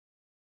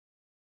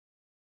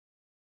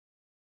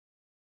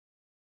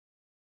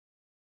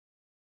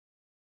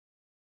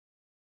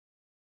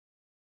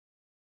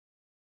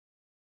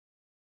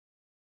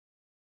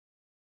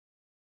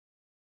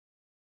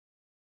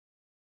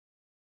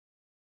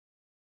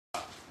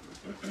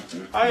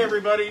Hi,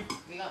 everybody.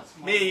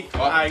 Me.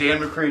 Oh, Hi. Dan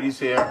McCready's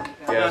here.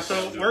 Yeah,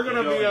 so we're going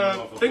to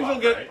be, things will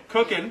get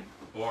cooking.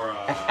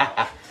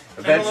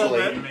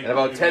 Eventually, in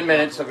about 10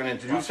 minutes, I'm going to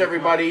introduce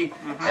everybody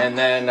and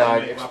then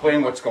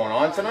explain what's going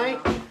on tonight.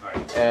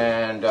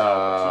 And,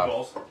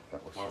 oh,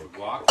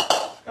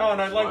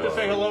 and I'd like to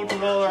say hello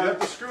to all our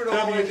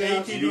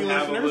WATD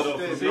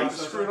listeners. See?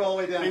 Screw it all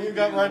the way down. See, you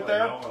got right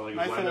there?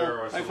 Nice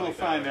little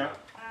sign there.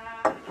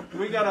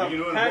 We got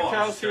a packed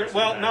house here.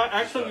 Well, no,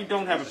 actually, we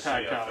don't have a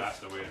packed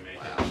house.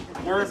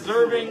 We're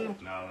observing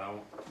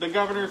the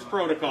governor's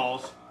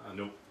protocols.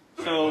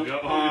 So, we've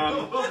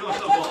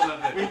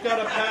got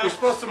a packed... We're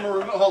supposed to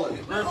hold it.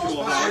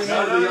 Virtual The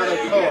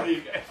other court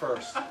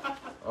first.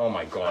 oh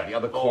my God, the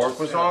other cork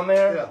was on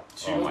there? Yeah.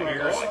 Oh my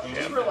God.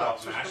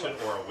 Mash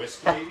it or a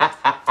whiskey.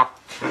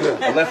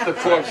 I left the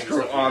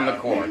corkscrew on the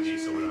cork.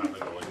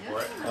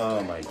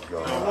 Oh my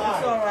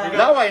God.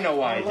 Now I know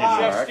why it didn't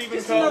Chef work.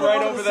 Stephen Coe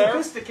right over there.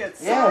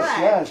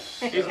 Yes.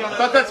 He's I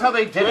thought that's how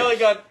they did really it.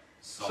 got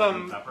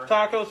some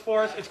tacos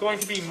for us. It's going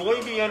to be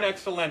muy bien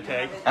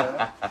excelente.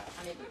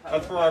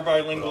 That's for our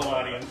bilingual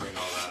audience.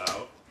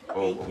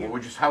 Oh,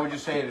 how would you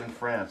say it in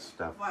France,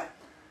 Steph? What?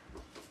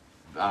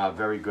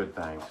 Very good,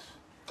 thanks.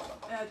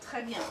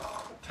 Très bien.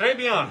 Très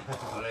bien.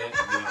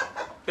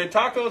 The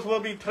tacos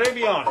will be très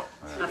bien. All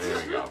right,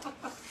 there you go.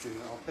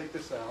 I'll take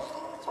this out.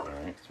 All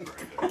right.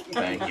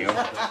 Thank you.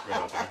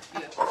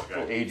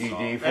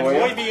 AGD And for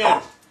muy you?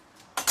 bien.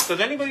 Does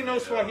anybody know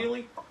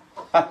Swahili?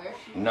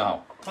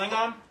 No.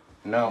 Klingon?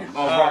 No.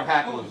 Oh, Rob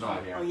Hackle's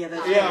not here. Oh, yeah,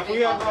 that's Yeah, if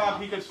we have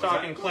Rob, he could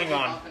talk in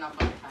Klingon.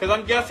 Because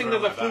I'm guessing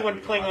there's a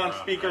fluent Klingon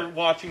speaker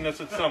watching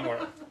this at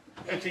somewhere.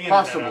 It's the internet.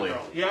 Possibly. after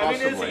all. Yeah, I mean, it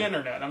is the Possibly.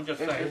 internet. I'm just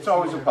saying. It's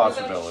always a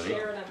possibility.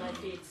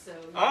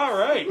 All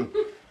right.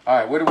 All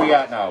right, what are we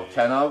at now?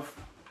 10 of?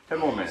 10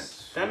 more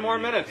minutes. 10 more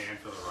minutes.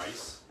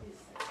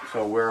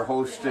 So we're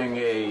hosting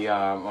a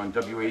on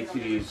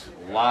WATD's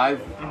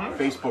live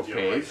Facebook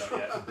page.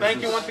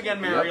 Thank you once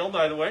again, Mariel,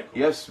 by the way.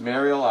 Yes,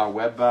 Mariel, our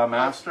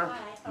webmaster,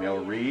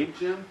 Mariel Reed,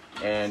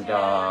 and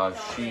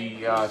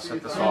she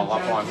set this all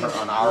up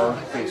on our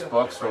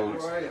Facebook. So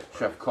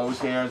Chef Coe's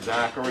here,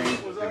 Zachary.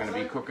 They're going to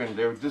be cooking.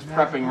 They're just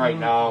prepping right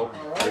now.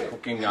 They're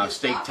cooking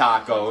steak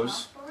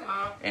tacos.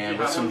 And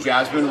with some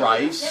jasmine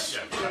rice,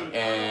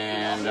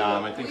 and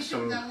I think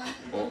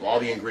all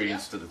the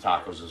ingredients to the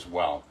tacos as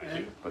well.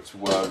 But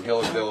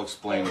they'll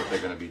explain what they're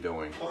going to be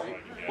doing.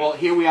 Well,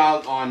 here we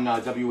are on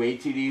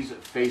WATD's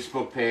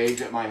Facebook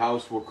page at my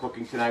house. We're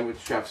cooking tonight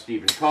with Chef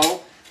Stephen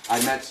Coe.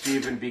 I met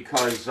Stephen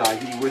because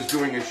he was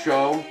doing a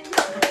show.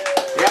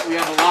 Yeah, we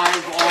have a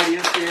live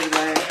audience here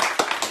today.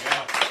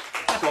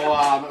 So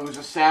it was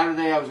a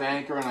Saturday, I was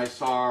anchoring, I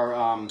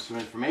saw some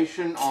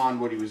information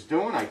on what he was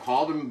doing. I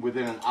called him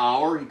within an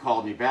hour, he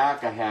called me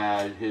back. I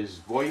had his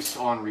voice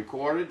on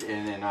recorded,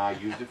 and then I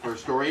used it for a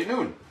story at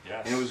noon.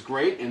 Yes. And it was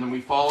great, and then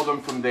we followed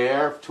him from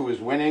there to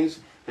his winnings.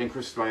 Then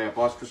my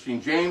boss,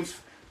 Christine James,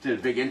 did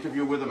a big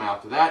interview with him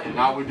after that, and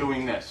now we're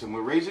doing this. And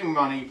we're raising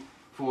money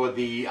for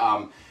the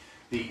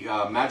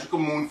Magical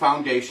Moon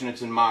Foundation.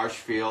 It's in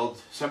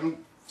Marshfield,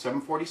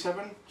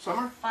 747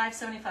 summer?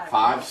 575.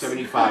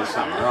 575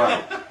 summer, all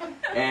right.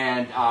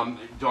 And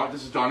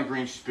this is Donna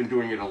Green. She's been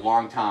doing it a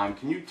long time.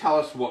 Can you tell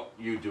us what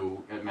you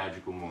do at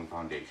Magical Moon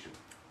Foundation?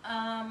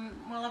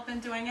 Well, I've been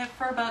doing it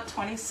for about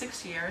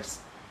 26 years,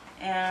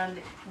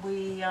 and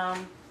we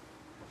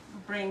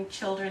bring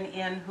children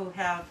in who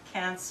have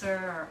cancer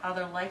or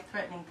other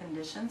life-threatening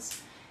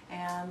conditions,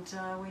 and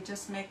we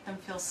just make them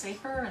feel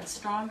safer and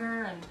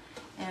stronger,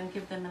 and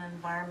give them an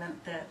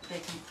environment that they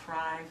can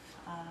thrive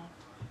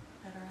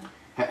better in.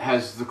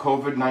 Has the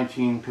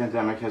COVID-19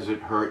 pandemic, has it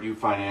hurt you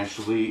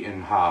financially,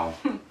 and how?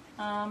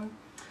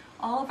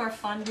 All of our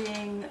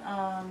funding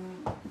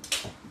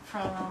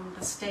from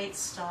the state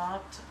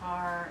stopped.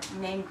 Our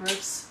main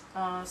groups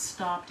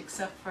stopped,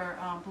 except for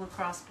Blue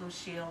Cross Blue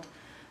Shield,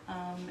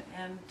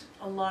 and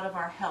a lot of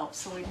our help.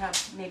 So we'd have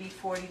maybe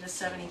 40 to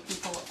 70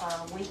 people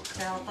a week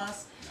to help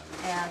us,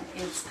 and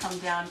it's come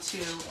down to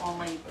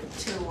only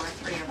 2 or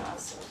 3 of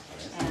us.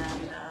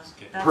 And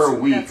Per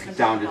week, that's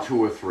down to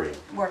difficult. 2 or 3.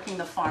 Working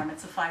the farm.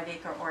 It's a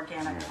 5-acre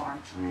organic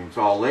farm. I mean, it's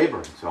all labor.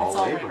 It's all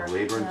labor.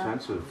 labor Yeah.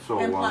 intensive. So,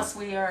 And plus,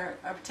 we are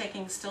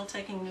still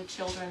taking new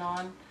children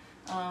on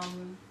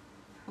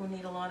who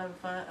need a lot of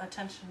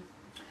attention.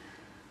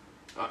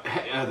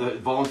 are the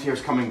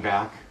volunteers coming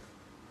back?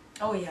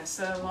 Oh yes,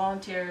 the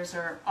volunteers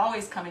are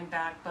always coming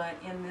back, but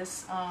in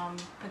this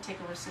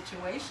particular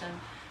situation,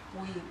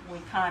 we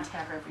can't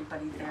have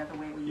everybody there the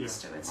way we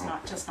used to. It's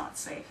not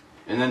safe.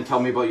 And then tell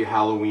me about your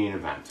Halloween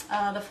event.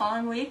 The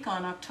following week,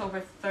 on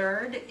October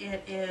 3rd,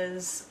 it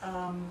is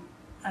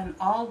an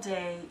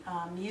all-day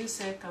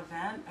music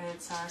event.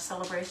 It's our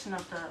celebration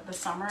of the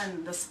summer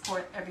and the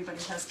support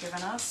everybody has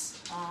given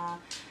us.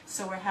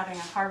 So we're having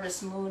a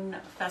Harvest Moon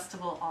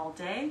Festival all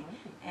day,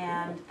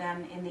 and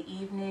then in the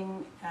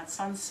evening at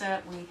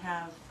sunset we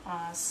have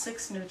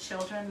 6 new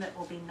children that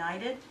will be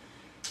knighted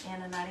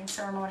in a knighting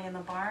ceremony in the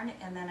barn,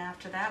 and then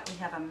after that we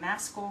have a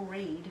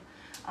masquerade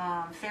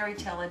fairy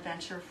tale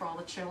adventure for all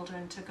the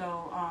children to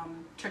go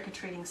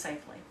trick-or-treating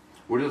safely.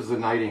 What does the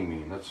knighting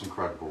mean? That's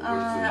incredible. What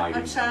does the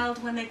knighting A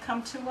child, when they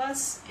come to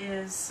us,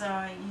 is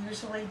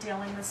usually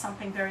dealing with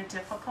something very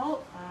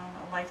difficult,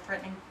 a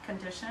life-threatening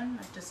condition,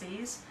 a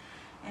disease,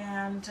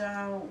 and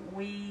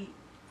we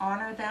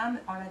honor them,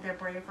 honor their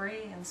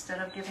bravery. Instead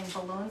of giving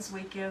balloons,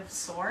 we give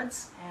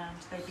swords, and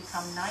they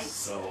become knights.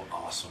 So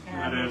awesome.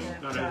 That And is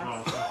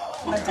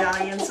awesome.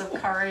 medallions of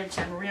courage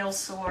and real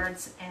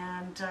swords,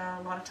 and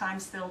a lot of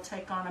times they'll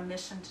take on a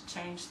mission to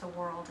change the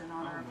world in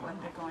honor of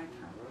what they're going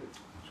through.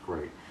 That's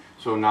great.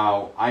 So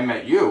now I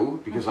met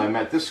you because I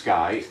met this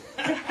guy,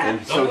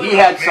 and so he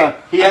had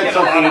something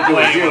to do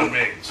with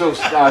you. So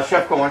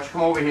Chef Coe, why don't you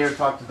come over here and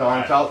talk to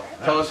Dawn? Tell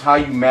us how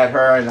you met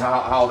her and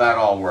how that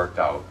all worked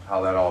out,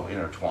 how that all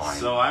intertwined.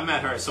 So I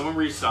met her. Someone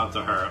reached out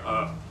to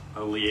her,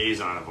 a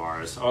liaison of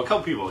ours, or a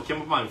couple people. It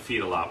came up on feed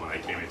a lot when I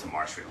came into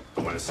Marshfield.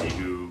 I want to see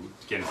who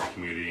get into the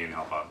community and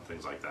help out and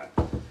things like that.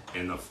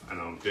 And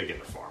I'm big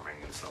into farming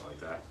and stuff like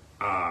that,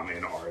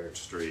 and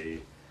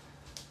artistry.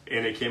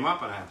 And it came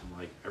up, and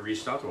I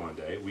reached out to her one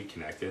day. We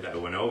connected. I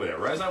went over there.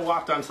 Right as I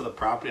walked onto the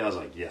property, I was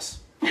like, yes,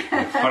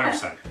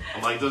 100%.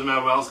 I'm like, doesn't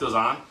matter what else goes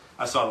on.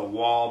 I saw the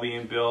wall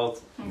being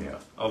built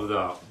of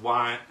the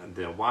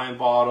wine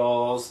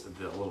bottles,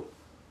 the little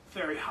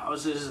fairy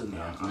houses, and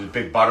the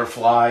big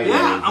butterfly,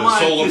 yeah, and the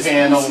solar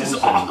panels. This is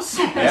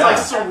awesome. Yeah.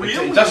 It's like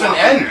surreal. It doesn't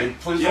end. It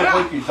please look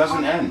like it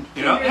doesn't end.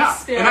 You know, yeah.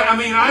 And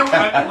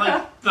I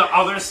like the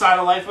other side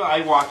of life.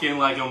 I walk in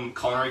like I'm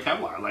culinary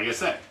Kevlar, like I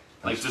said.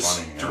 Like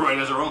destroyed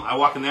as a room. I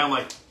walk in there, I'm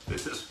like,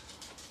 this is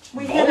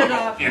We hit it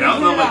off. you know,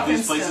 We hit I'm it like, off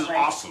this place is instantly.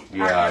 awesome.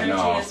 Yeah, Our I energy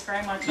know. is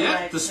very much Yeah,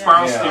 alike. the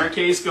spiral Yeah.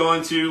 staircase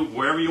going to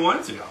wherever you want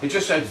it to go. It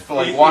just said,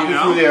 like, You walking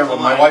know, through there, when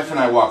my like- wife and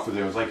I walked through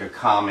there, it was like a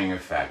calming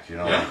effect, you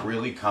know, Yeah. like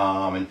really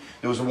calm. And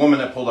there was a woman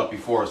that pulled up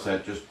before us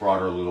that just brought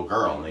her little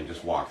girl, and they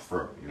just walked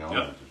through, you know,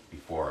 Yep. just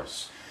before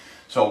us.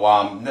 So,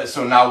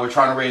 so now we're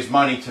trying to raise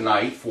money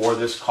tonight for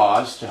this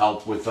cause to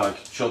help with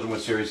children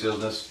with serious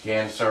illness,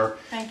 cancer,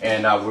 Thank you.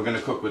 and we're going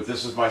to cook with.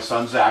 This is my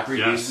son Zachary.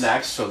 Yes. He's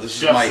next. So this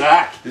Chef is my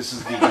Zach. This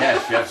is the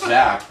Chef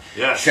Zach.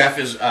 Yes. Chef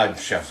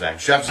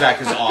Zach. Chef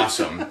Zach is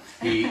awesome.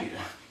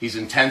 He's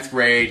in 10th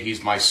grade.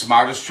 He's my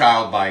smartest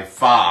child by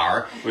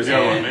far. Where's the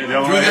other one? And The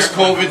other through one this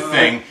here? COVID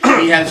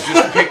thing, he has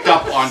just picked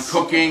up on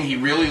cooking. He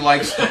really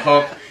likes to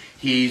cook.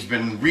 He's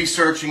been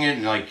researching it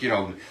and, like, you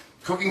know,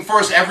 cooking for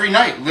us every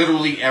night,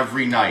 literally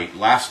every night.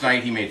 Last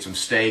night he made some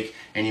steak,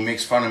 and he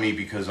makes fun of me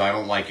because I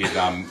don't like it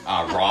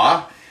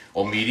raw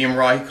or medium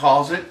raw. He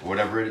calls it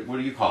whatever. What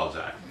do you call it,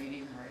 Zach?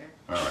 Medium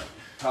rare. All right.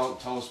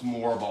 Tell us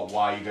more about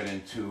why you got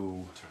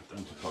into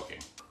cooking.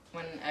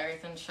 When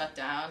everything shut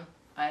down,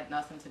 I had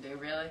nothing to do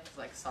really, because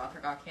like soccer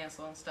got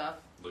canceled and stuff,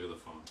 Look at the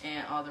phone.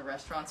 and all the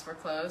restaurants were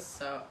closed.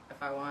 So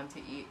if I wanted to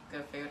eat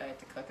good food, I had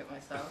to cook it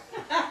myself.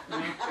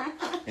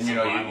 And you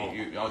know,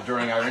 you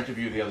during our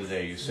interview the other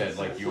day, you said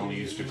like you only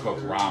used to cook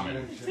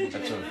ramen.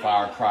 That's a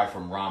far cry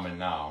from ramen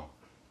now.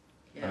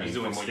 Yeah. I mean, He's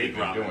doing from what steak you've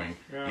been ramen. doing.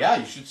 Yeah. Yeah,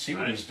 you should see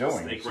what Right. he's doing.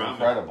 Steak It's ramen.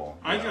 incredible.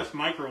 I Yeah. just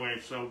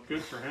microwave, so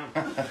good for him.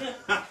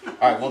 All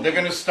right, well, they're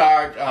going to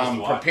start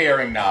what?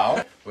 preparing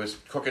now. We're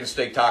cooking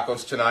steak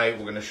tacos tonight.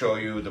 We're going to show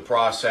you the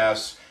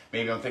process.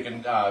 Maybe I'm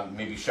thinking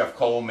maybe Chef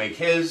Coe will make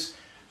his.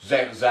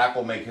 Zach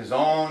will make his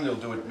own. They'll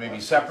do it maybe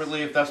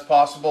separately if that's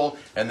possible.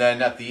 And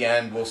then at the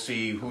end, we'll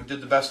see who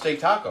did the best steak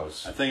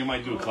tacos. I think I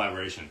might do a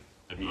collaboration.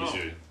 It'd be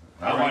easier.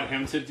 All I right. want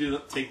him to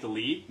take the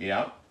lead,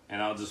 Yeah.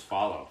 and I'll just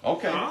follow.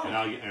 Okay. Oh. And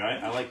I'll get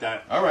right. I like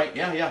that. All right.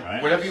 Yeah, yeah.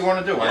 Right. Whatever you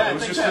want to do. Yeah, It I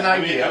was think just so. an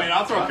idea. I mean,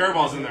 I'll throw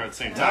curveballs in there at the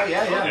same time.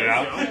 Yeah. You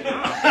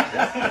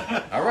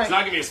know? All right. It's not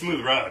gonna be a smooth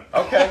road.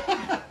 Okay.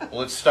 Well,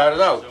 let's start it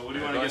out. So what do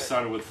you want to get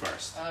started with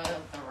first?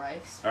 The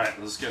rice. All right,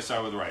 let's get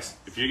started with rice.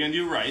 If you're gonna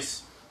do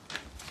rice,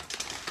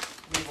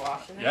 We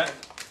washing it. yeah.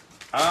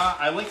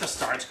 I like the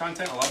starch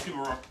content. A lot of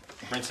people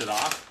rinse it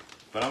off,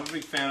 but I'm a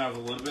big fan of a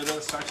little bit of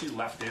the starch you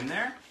left in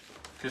there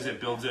because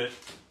it builds it.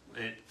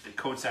 It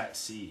coats that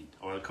seed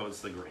or it coats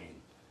the grain.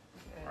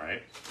 Okay. All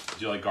right.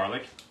 Do you like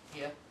garlic?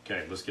 Yeah.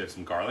 Okay, let's get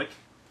some garlic.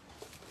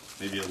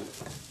 Maybe a.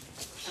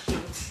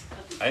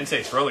 I didn't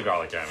say throw the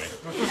garlic at me.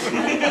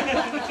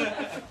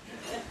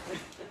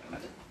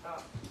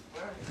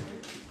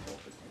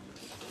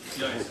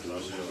 Nice. I'll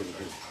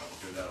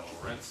do that little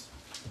rinse.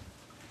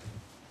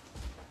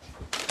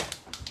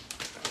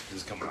 This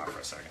is coming off for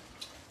a second.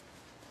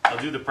 I'll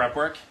do the prep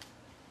work,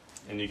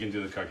 and you can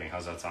do the cooking.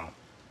 How's that sound?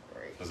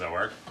 Great. Does that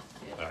work?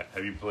 Yeah. All right.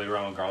 Have you played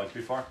around with garlic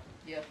before?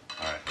 Yep.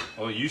 All right.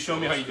 Well, you show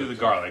me how you do the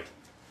garlic,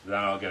 then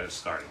I'll get it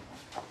started.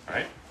 All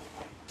right.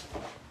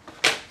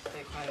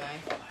 Take my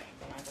knife,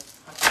 and I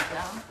just cut it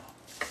down,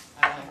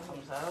 and then it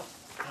comes out,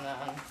 and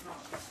then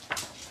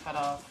cut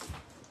off.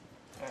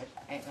 Or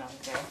ain't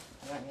nothing there.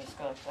 And then you just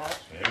go like that,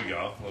 There we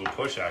go. A little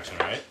push action,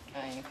 right?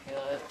 and then you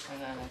peel it,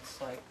 and then it's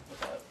like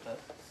without the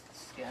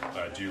skin. All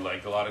right. Do you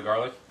like a lot of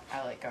garlic?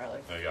 I like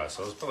garlic. There you go.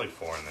 So let's put like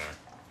 4 in there.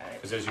 Alright.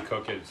 Because as you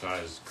cook it, it's not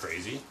as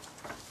crazy.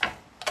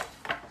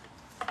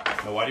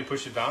 Now, why do you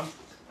push it down?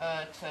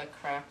 To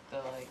crack the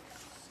like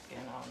skin.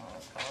 I don't know what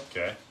it's called.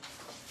 Okay.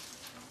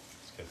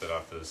 Let's get that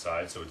off to the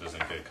side so it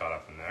doesn't get caught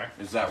up in there.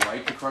 Is that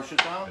right to crush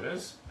it down? It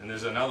is. And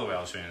there's another way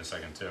I'll show you in a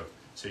second too.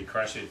 So you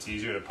crush it, it's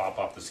easier to pop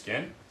off the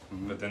skin.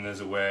 But then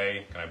there's a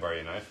way, can I borrow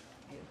your knife?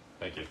 Yeah.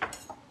 Thank you.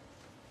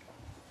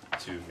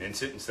 To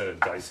mince it instead of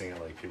dicing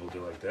it like people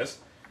do like this.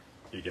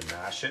 You can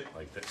mash it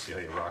like this. See how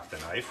you rock the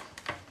knife?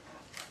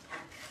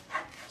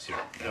 See,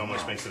 it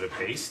almost makes it a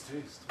paste.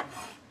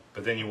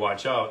 But then you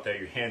watch out that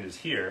your hand is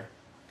here,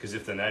 because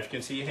if the knife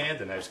can see your hand,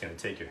 the knife's going to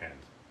take your hand.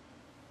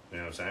 You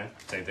know what I'm saying?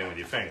 Same thing with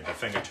your finger. The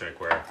finger trick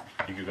where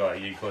you could go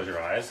like, you close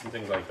your eyes and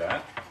things like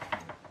that,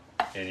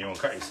 and you won't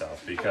cut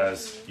yourself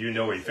because you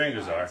know where your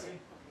fingers are.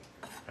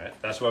 Right?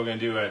 That's what we're going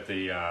to do at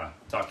the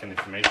Talking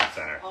Information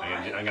Center.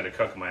 I'm going to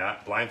cook my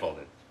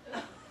blindfolded.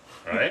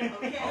 Right?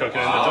 Cook it in the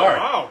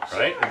dark.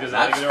 Right? Because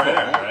that's cool. Right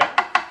there,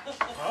 right?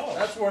 Oh,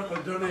 that's worth a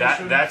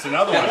donation. That's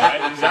another one,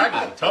 right?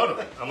 Exactly.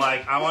 Totally. I'm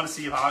like, I want to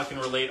see how I can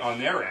relate on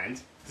their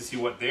end to see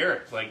what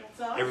they're like.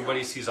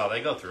 Everybody sees all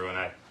they go through,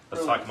 and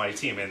let's talk to my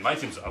team. And my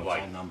team's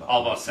like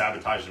all about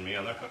sabotaging me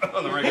on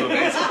the regular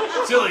basis.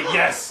 So like,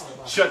 yes,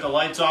 shut the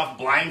lights off,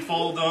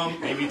 blindfold them,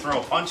 maybe throw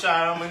a punch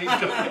at them when he's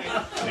going.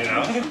 You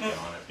know,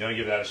 you want to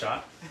give that a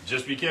shot?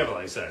 Just be careful.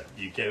 Like I said,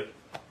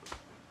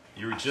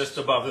 you're just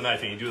above the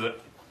knife, and you do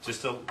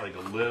just like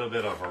a little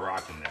bit of a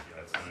rock in there.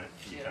 That's in it.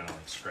 You kind of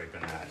like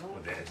scraping that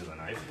with the edge of the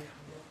knife,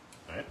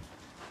 right?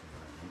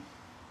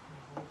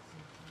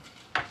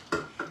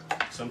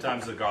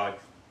 Sometimes the garlic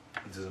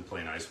doesn't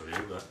play nice with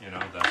you, but you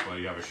know that's why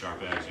you have a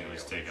sharp edge. You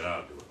just take it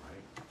out.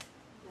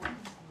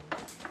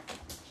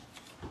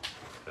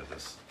 Get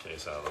this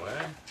case out of the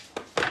way.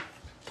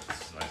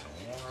 It's nice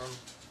and warm.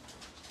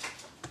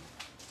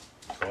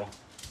 Cool.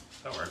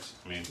 That works.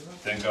 I mean,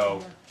 then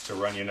go to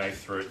run your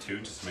knife through it too,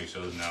 just to make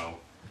sure there's no.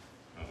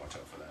 Watch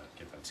out for that.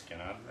 Get that skin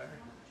out of there.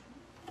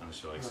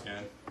 Unless you like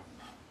skin.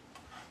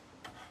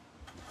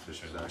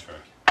 Fisher's that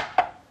trick.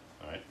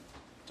 Alright.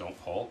 Don't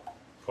pull.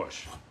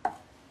 Push. Get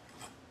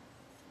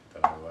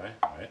that out of the way.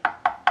 Alright.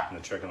 And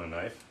the trick on the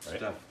knife.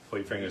 Right? Pull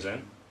your fingers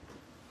in.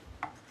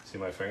 See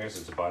my fingers?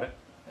 It's about it.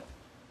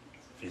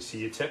 If you see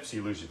your tips,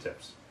 you lose your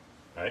tips.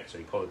 Alright? So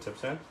you pull the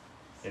tips in.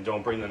 And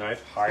don't bring the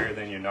knife higher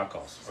than your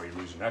knuckles, or you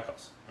lose your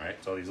knuckles. Alright?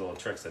 It's all these little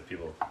tricks that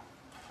people.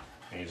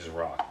 And you just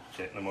rock.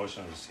 Get in the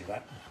motion. You see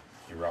that?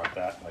 You rock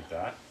that like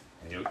that,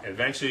 and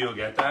eventually you'll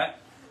get that.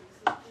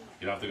 You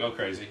don't have to go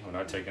crazy. We're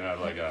not taking out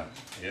like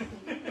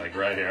like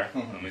right here.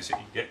 Let me see.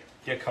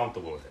 Get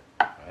comfortable with it.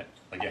 Right?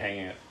 Like you're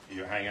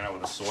hanging out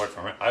with a sword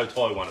from it. I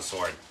totally want a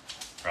sword.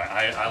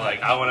 Right?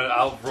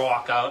 I'll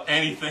rock out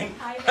anything.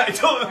 I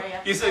told him.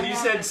 You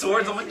said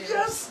swords. I'm like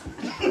yes.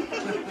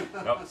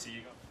 Nope. See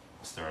you go.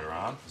 Stir it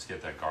around. Let's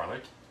get that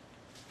garlic.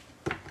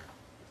 Put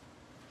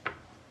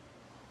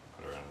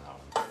it around that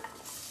one.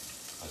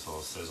 Nice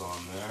little sizzle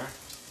on there.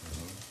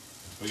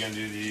 We're gonna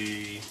do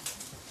you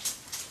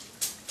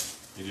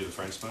do the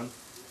French spoon?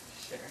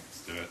 Sure.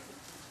 Let's do it.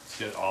 Let's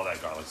get all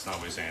that garlic. Let's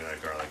not waste any of that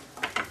garlic.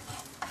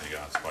 There you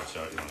go. Let's watch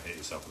out. You don't hit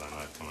yourself with that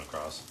knife coming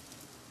across.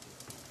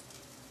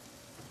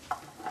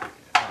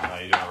 Oh, now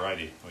you're doing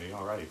alrighty. Well, you're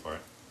alrighty for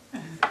it.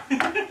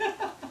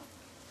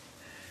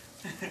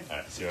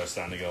 Alright, see how it's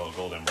starting to get a little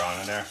golden brown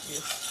in there?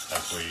 Yes.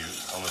 That's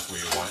almost where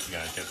you want. You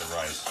gotta get the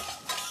rice.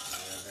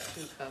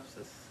 2 cups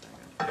this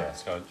second. Okay,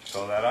 let's go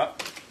fill that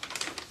up.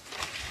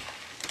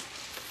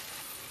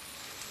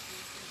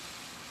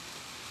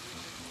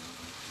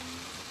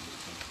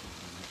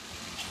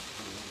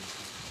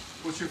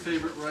 What's your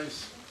favorite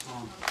rice?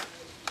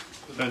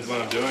 Depends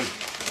what I'm doing.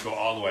 Go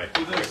all the way.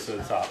 Right to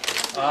the top.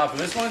 For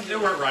this one, they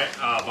weren't right.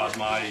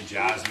 Basmati,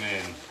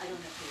 jasmine.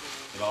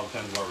 It all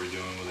depends what we're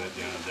doing with it at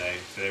the end of the day.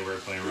 Today we were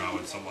playing around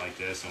with something like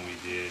this, and we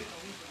did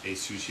a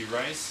sushi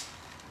rice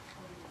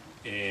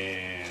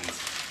and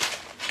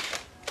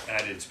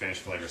added Spanish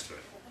flavors to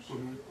it.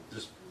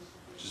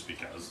 Just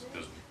because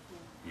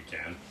we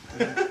can.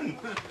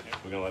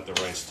 We're gonna let the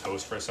rice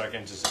toast for a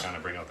second, just to kind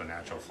of bring out the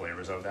natural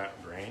flavors of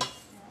that grain.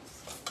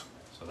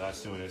 So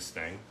that's doing its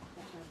thing.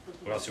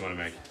 What else do you want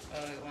to make?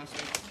 It wants to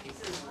make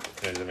pico.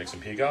 Yeah, to make some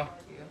pico?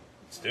 Yeah.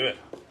 Let's do it.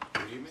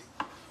 What do you make?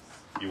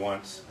 You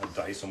want a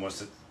dice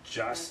almost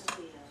just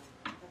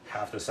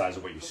half the size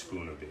of what your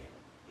spoon would be.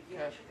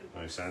 Okay.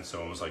 Makes sense?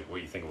 So almost like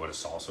what you think of what a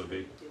salsa would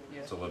be.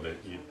 Yeah. It's a little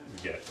bit, you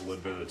get a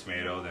little bit of the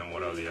tomato, then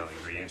what are the other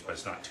ingredients, but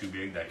it's not too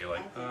big that you're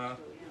like,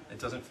 it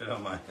doesn't fit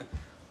on my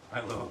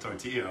little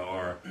tortilla,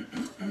 or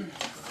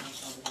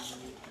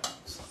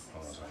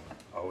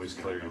always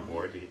clear your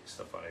board to eat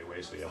stuff out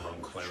anyway, so you have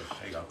room clear.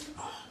 There you go.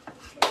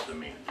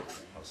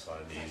 I'll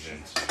slide these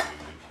into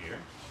here.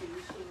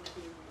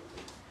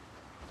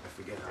 I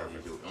forget how you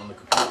do it. On the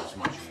computer, it's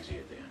much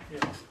easier then.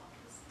 Yeah.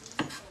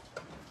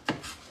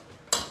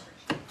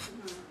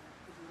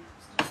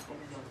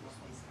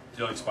 Do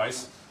you like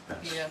spice?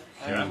 Yeah.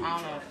 I don't know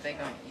if they're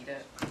gonna eat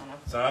it. I don't know.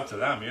 It's not up to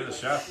them. You're the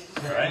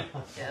chef, right?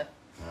 Yeah.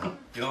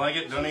 You don't like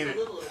it? Don't eat it.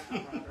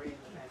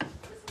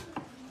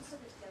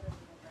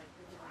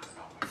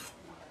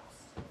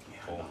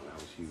 Cool.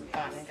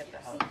 I didn't get the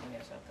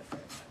jalapenos out the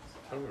fridge.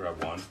 I'll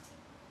grab one.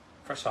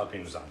 Fresh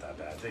jalapenos aren't that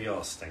bad. They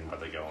all sting, but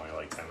they go only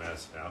like 10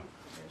 minutes, you know?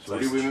 So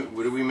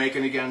what are we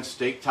making again?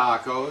 Steak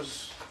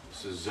tacos.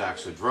 This is Zack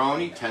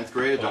Cedrone, 10th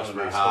grade at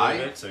Duxbury Bit,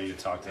 High. so you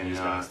talk to these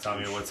guys. Tell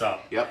me what's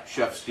up. Yep,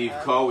 Chef Steve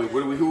Coe.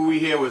 Who are we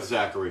here with,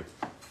 Zachary?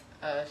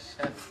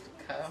 Chef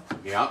Coe.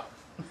 Yep.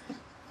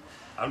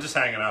 I'm just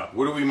hanging out.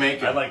 What are we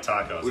making? I like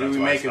tacos. What are we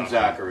making,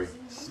 Zachary?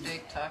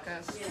 Steak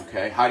tacos.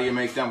 Okay, how do you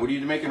make them? What are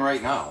you making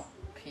right now?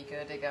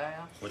 Pico de gallo.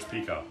 What's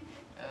pico?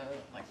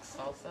 Like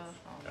salsa.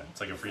 Okay.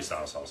 It's like a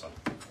freestyle salsa.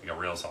 Like a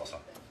real salsa.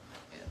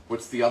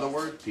 What's the other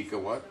word? Pico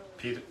what?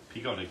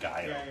 Pico de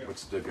gallo.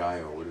 What's de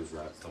gallo? What is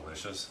that?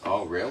 Delicious.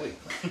 Oh, really?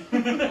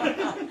 And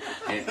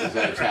is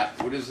that a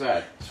tap? What is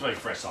that? It's like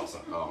fresh salsa.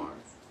 Oh,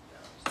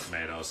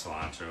 Tomatoes,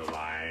 cilantro,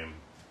 lime,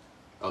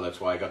 oh,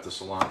 that's why I got the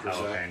cilantro.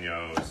 Zach?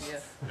 jalapenos. Yeah.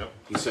 Yep.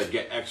 He said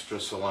get extra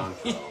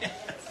cilantro.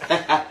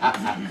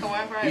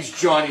 However, He's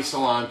Johnny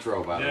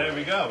Cilantro, by the way. There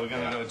we go. We're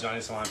gonna go with Johnny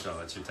Cilantro.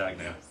 That's your tag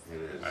name. It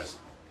is. Nice.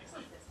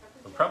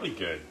 We're probably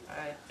good.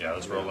 Alright. Yeah,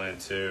 let's roll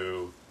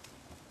into.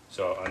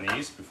 So on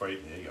these, before you,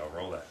 there you go,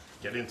 roll that.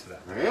 Get into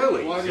that.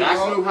 Really? Why do you Zach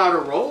roll- knew how to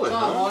roll it,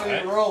 Tom, huh? why do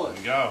Right? you roll There it?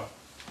 we go.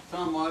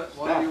 Tom,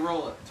 why do you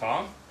roll it?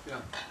 Tom? Yeah.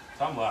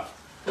 Tom left.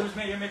 Who's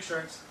making mixed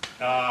drinks?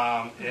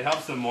 It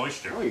helps the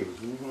moisture. Oh,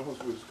 who knows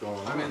what's going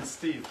on? I mean,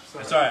 Steve.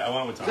 Sorry. It's alright, I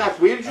went with Tom. Zach,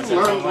 where did you I said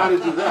learn Tom how to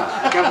left. do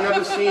that? Like, I've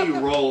never seen you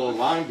roll a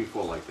line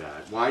before like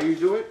that. Why do you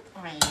do it?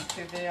 My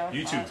YouTube video.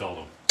 YouTube told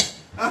him.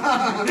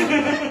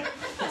 I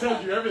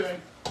told you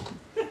everything.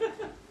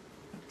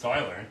 That's how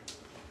I learned.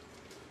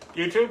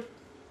 YouTube?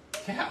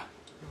 Yeah.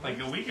 Like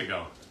a week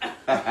ago.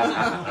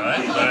 Alright,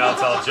 learn how to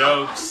tell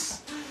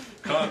jokes,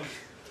 cook,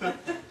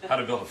 how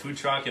to build a food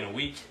truck in a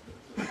week.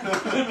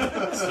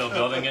 Still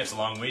building it, it's a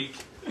long week.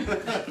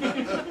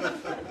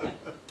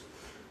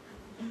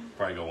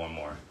 Probably go one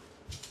more.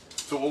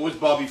 So what was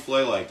Bobby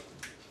Flay like?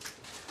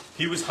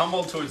 He was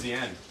humbled towards the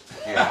end.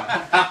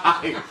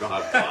 Yeah.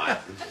 God.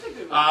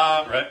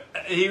 Right?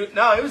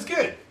 No, it was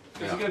good. It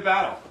was Yeah. a good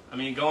battle. I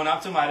mean, going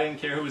up to him, I didn't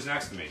care who was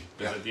next to me.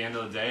 Because at the end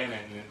of the day, and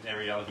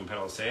every other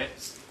competitor will say it,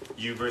 it's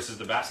you versus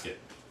the basket.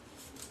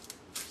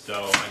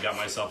 So I got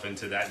myself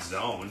into that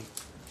zone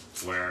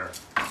where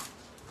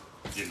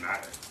it didn't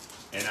matter.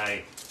 And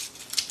I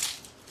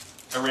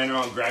ran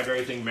around, grabbed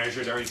everything,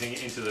 measured everything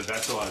into the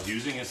vessel I was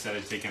using instead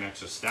of taking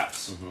extra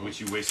steps, which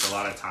you waste a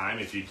lot of time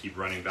if you keep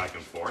running back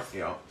and forth.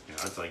 Yeah. You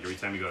know, it's like every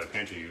time you go to the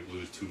pantry, you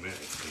lose 2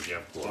 minutes. If you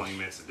have 20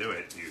 minutes to do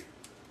it,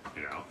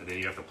 you know, and then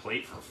you have to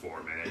plate for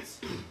 4 minutes.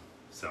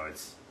 So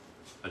it's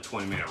a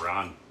 20-minute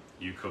run.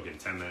 You cook in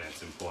 10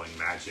 minutes and pulling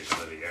magic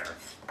out of the air.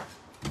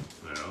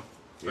 You know?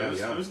 But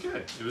it was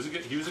good.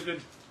 He was a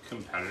good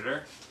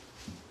competitor,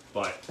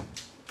 but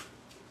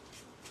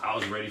I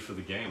was ready for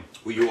the game.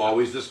 Were you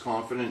always this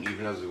confident,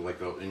 even as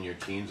in your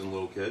teens and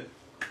little kid?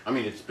 I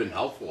mean, it's been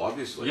helpful,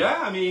 obviously.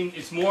 Yeah, I mean,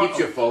 it's more. Keeps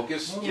you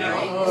focused. You know?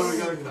 Oh, we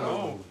gotta go.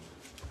 Oh.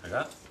 Like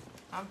that?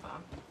 I'm fine.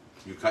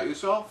 You cut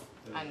yourself?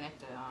 I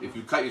nicked it on. If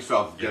you cut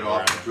yourself, get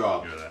off the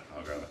job. Give that.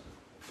 I'll grab it.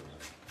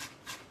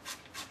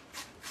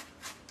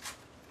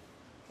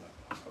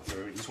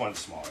 You just want it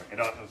smaller. It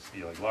doesn't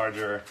be like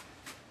larger.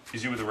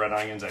 Usually with the red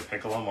onions, I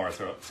pickle them, or I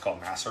throw. It's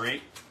called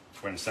macerate,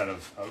 where instead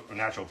of a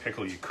natural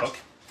pickle, you cook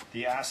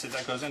the acid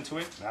that goes into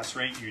it.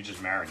 Macerate, you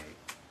just marinate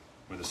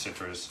with the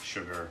citrus,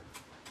 sugar,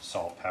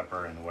 salt,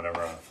 pepper, and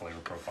whatever flavor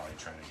profile you're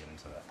trying to get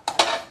into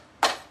that.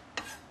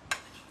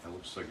 That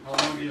looks like. How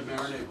long do you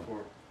marinate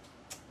for?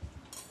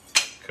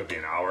 Could be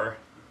an hour.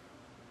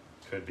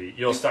 Could be.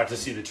 You'll start to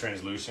see the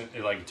translucent.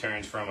 It like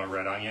turns from a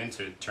red onion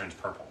to it turns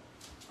purple.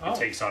 Oh. It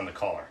takes on the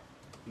color.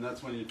 And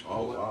that's when you Oh,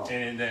 pull it. wow.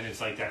 And then it's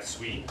like that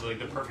sweet, like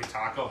the perfect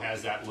taco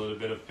has that little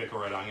bit of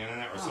pickled red onion in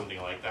it or something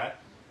like that.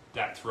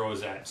 That throws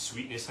that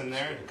sweetness in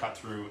there to cut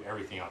through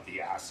everything out, the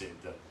acid,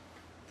 the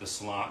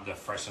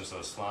freshness of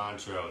the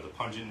cilantro, the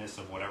pungentness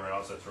of whatever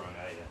else they're throwing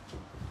at you.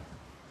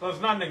 So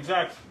it's not an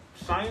exact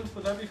science,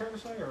 would that be fair to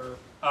say? Or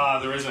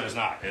There isn't, it's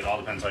not. It all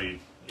depends how you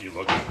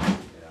look at it.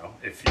 You know,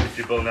 if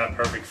you're building that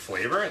perfect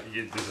flavor,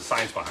 there's a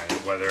science behind it,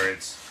 whether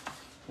it's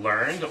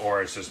learned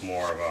or it's just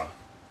more of a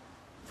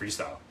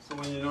freestyle. So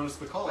when you notice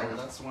the color,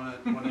 that's when it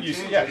You changes.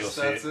 see- yeah, you'll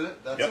see That's it.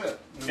 it. That's Yep. it.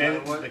 No And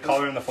matter what the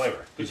color and the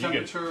flavor. the 'Cause you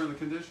could, temperature and the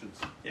conditions.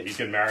 yeah, you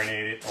can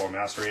marinate it or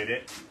macerate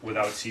it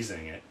without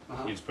seasoning it.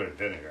 Uh-huh. You just put it in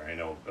vinegar. I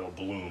know it'll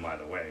bloom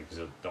either way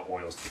because the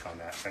oils stick on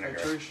that vinegar.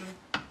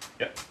 Titration.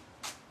 Yep.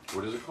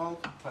 What is it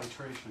called?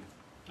 Titration.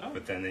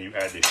 But then you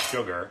add the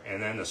sugar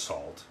and then the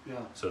salt. Yeah.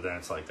 So then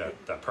it's like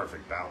that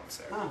perfect balance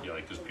there. Huh. You know,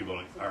 like because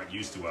people aren't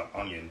used to an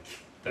onion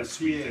that's The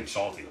sweet and pH.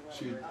 salty.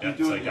 So you're Yeah, it's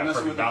doing like you're that messing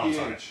perfect with the balance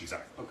on it. pH.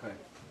 Exactly. Okay.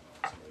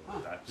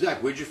 That-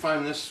 Zach, where'd you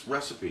find this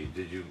recipe?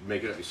 Did you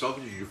make it up yourself?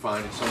 Did you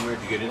find it somewhere?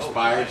 Did you get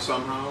inspired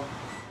somehow?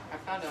 I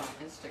found it on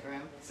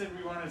Instagram. Said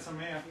we wanted some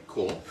mayo.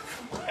 Cool.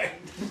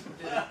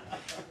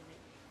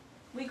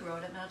 We grow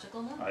it at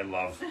Magical Moon. I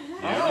love.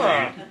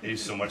 Ah. You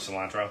use so much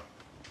cilantro,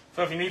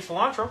 so if you need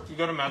cilantro, you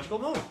go to Magical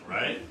Moon.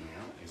 right?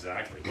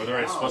 Exactly. Whether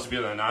it's supposed to be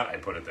there or not, I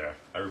put it there.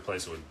 I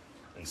replace it with,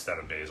 instead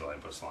of basil, I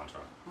put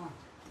cilantro.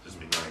 Just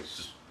be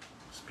nice.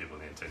 Just people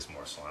need to taste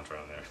more cilantro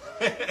in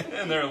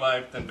there in their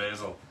life than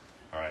basil.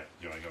 All right,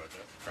 you want to go with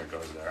that? Or it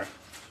goes there.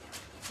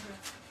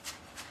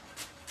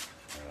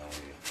 And then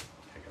we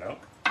take it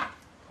out,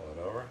 pull it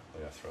over.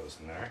 We're gonna throw this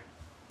in there.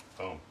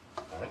 Boom.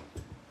 All right.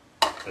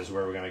 This is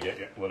where we're gonna get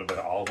a little bit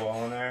of olive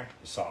oil in there,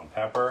 salt and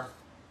pepper,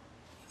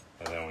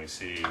 and then we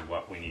see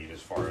what we need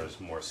as far as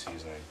more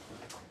seasoning.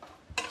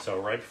 So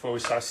right before we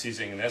start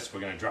seasoning this,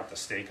 we're gonna drop the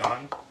steak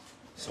on.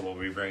 So we'll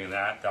be bringing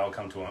that. That'll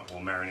come to we'll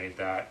marinate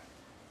that,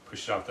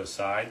 push it off to the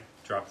side,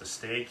 drop the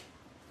steak,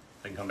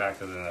 then come back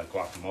to the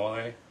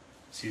guacamole,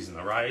 season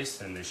the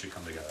rice, and they should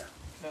come together.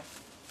 Yeah.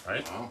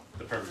 Right? Wow.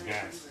 The perfect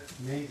dance.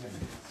 Amazing.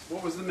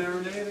 What was the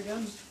marinade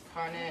again?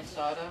 Carne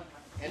asada.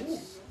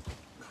 It's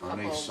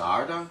Carne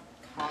asada?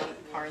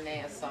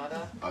 carne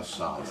asada.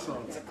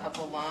 Asada. It's a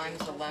couple limes,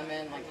 a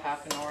lemon, like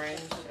half an orange,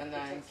 and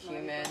then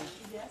cumin,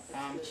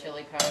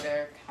 chili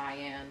powder,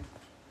 cayenne,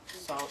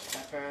 salt,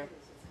 pepper,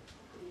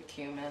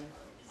 cumin.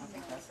 I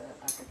think that's it.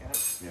 I forget.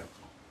 Yeah.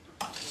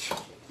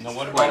 Now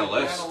what Quite a about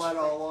list. Gotta let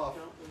all off.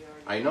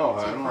 I know.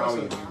 I don't know how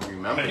you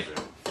remember Right. it.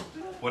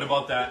 what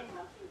about that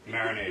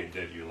marinade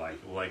that you like?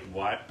 Like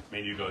what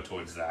made you go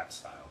towards that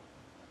style?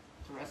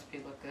 The recipe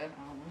looked good.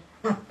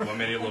 I don't know. What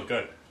made it look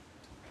good?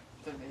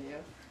 The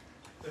video.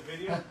 The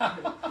video?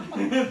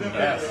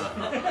 Yes.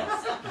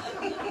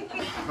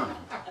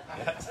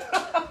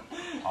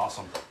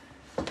 Awesome.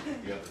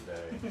 The other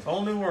day.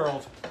 Whole new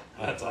world.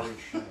 That's awesome.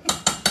 All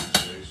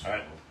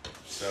right.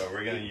 So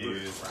we're gonna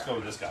use. Let's go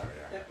with this guy right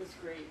here. That was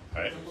great.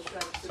 All right.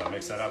 So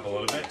mix that up a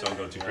little bit. Don't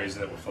go too crazy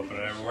that we're flipping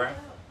it everywhere.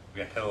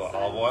 We're gonna hit a little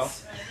olive oil.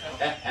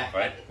 All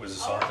right. Where's the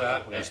salt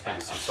at? We're gonna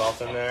sprinkle some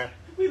salt in there.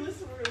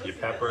 Your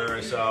pepper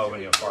or so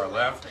when you're far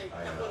left.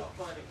 I know.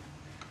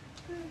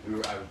 There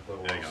you go.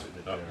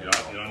 No,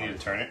 you don't need to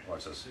turn it.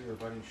 Watch this.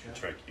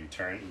 Trick. You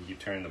keep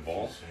turning the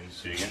bowl.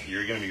 So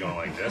you're gonna be going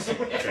like this.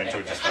 Turn to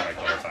it just like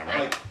the whole time,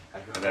 right?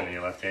 And then in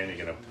your left hand,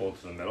 you're gonna pull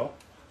to the middle,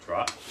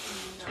 drop,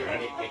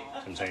 turn it. So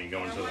I'm saying you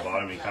go into the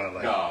bottom, you kind of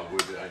like. No, I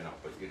know,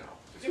 but you know.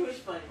 It was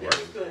fun. It Right.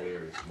 was good.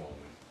 Hilarious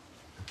moment.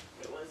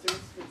 It was. There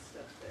was good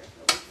stuff there.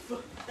 That was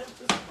fun. That was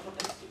fun.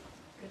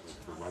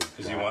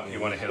 Because you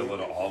want to hit a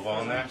little olive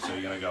oil in there, so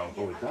you're gonna go.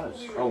 Oh, it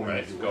does. Oh,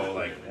 Right, go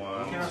like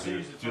 1,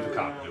 2, do the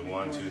count. Do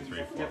 1, 2,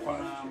 3, 4, 5.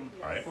 All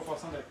right. Football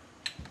Sunday.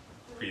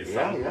 For your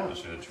thumb, Yeah. I'll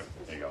show you the trick.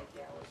 There you go.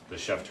 The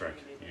chef trick.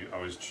 You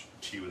always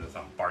cheat with the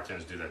thumb.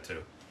 Bartenders do that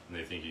too, and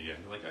they think you get.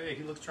 They're like, oh yeah,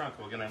 he looks drunk.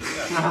 We're gonna have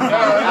that.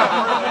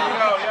 There you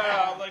go.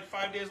 Yeah, like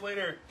 5 days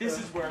later. This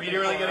is where We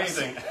didn't really get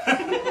anything.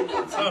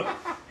 So,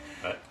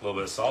 a little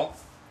bit of salt.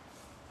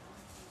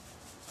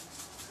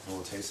 A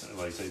little taste.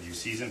 Like I said, you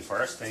season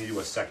first, then you do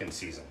a second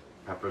season.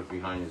 Pepper's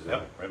behind his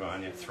Yep, right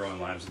behind you. Throwing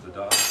limes at the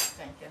dog.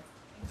 Thank you.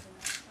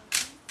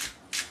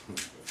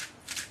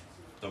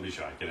 Don't be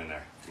shy. Get in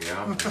there.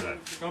 Yeah. That's it.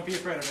 Don't be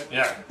afraid of it.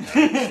 Yeah.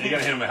 You're gonna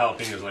hit him with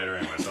jalapenos later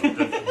anyway, so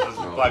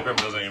black pepper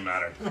doesn't even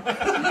matter.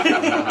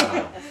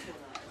 Like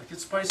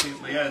it's spicy,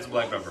 but yeah, it's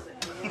black pepper.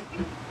 And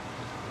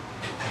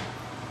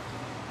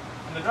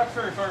the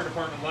Duxbury Fire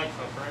Department likes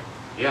us, right?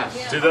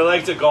 Yes. Do they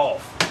like to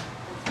golf?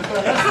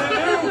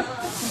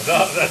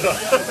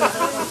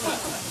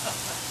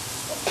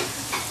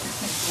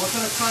 What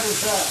kind of cut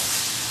is that?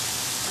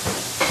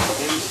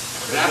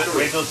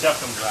 Wait till Jeff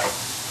comes back.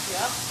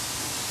 Yep.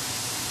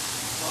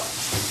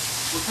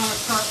 What kind of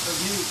cut of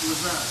meat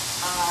was that?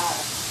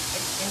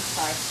 It's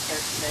inside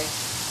turkey.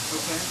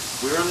 Okay.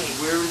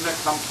 Where does that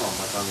come from?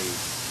 Like on the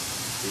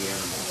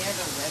animal? Near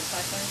the ribs,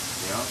 I think.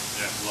 Yeah.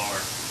 Yeah,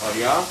 lower. Oh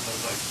yeah. So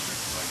it's like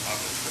up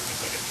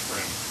it's like a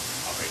trim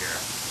up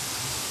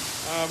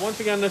here. Once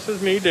again, this is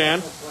me,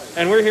 Dan,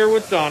 and we're here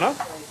with Donna.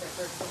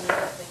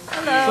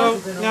 Hello.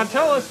 So now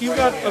tell us, you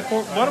got.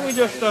 Why don't we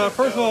just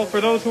first of all,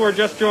 for those who are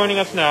just joining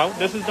us now,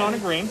 this is Donna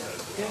Green.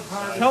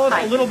 Tell us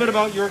Hi. a little bit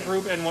about your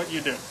group and what you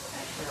do.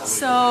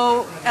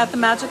 So at the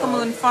Magical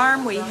Moon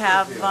Farm, we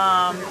have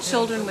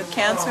children with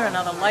cancer and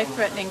other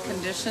life-threatening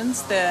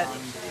conditions that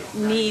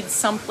need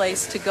some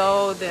place to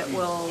go that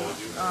will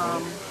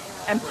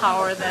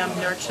empower them,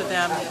 nurture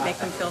them, make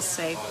them feel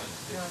safe.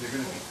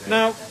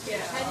 Now,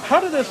 how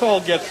did this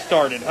all get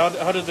started?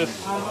 How did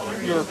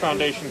your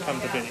foundation come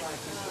to be?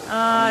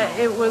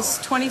 It was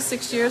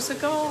 26 years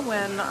ago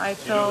when I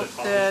felt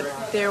that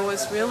there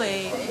was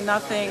really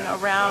nothing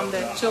around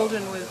that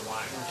children with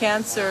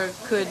cancer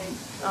could,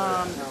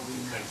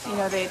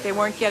 they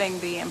weren't getting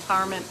the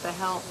empowerment, the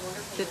help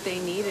that they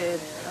needed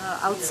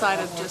outside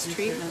of just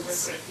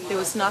treatments. There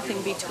was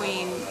nothing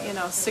between,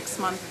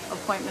 6-month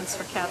appointments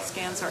for CAT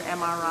scans or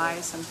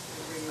MRIs, and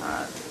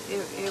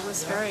it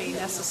was very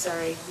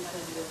necessary.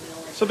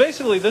 So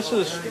basically,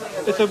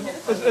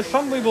 as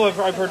some people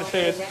I've heard to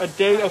say, it's a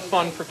day of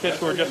fun for kids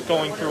who are just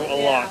going through a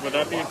lot. Would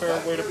that be a fair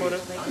way to put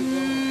it?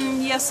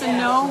 Yes and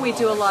no. We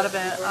do a lot of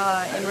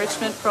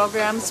enrichment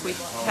programs. We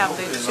have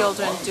the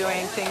children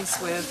doing things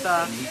with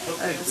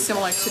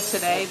similar to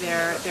today.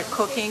 They're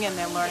cooking and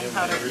they're learning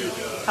how to eat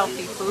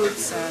healthy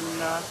foods, and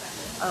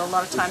a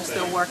lot of times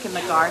they'll work in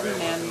the garden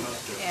and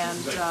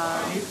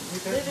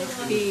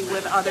be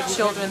with other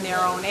children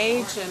their own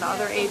age and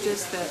other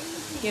ages that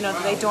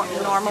they don't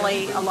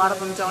normally, a lot of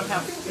them don't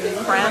have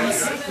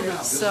friends,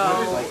 so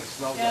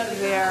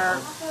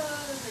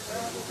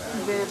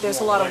there's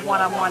a lot of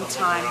one-on-one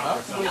time,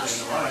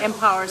 which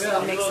empowers them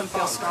and makes them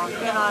feel strong.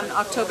 And on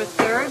October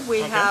 3rd,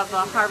 we have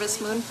a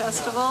Harvest Moon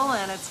Festival,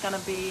 and it's going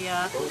to be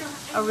a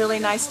really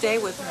nice day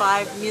with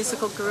 5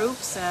 musical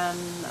groups, and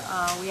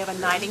we have a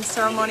knighting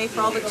ceremony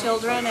for all the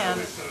children,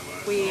 and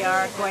we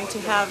are going to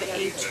have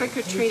a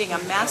trick-or-treating, a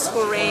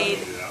masquerade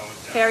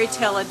fairy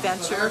tale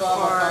adventure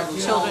for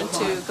children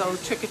to go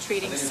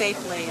trick-or-treating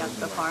safely at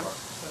the farm.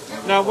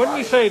 Now, when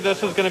we say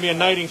this is going to be a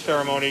knighting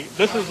ceremony,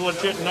 this is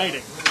legit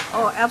knighting.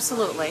 Oh,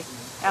 absolutely.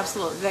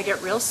 Absolutely. They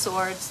get real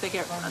swords, they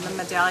get the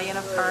Medallion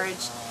of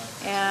Courage,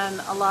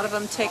 and a lot of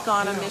them take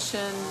on a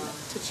mission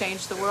to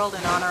change the world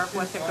in honor of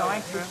what they're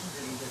going through.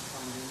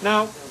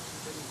 Now,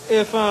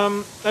 if,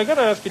 I got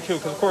to ask you too,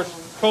 because of course,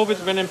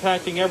 COVID's been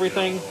impacting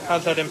everything.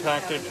 How's that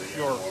impacted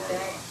your...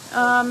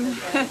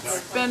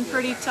 It's been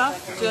pretty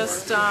tough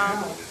just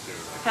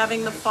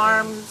having the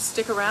farm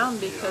stick around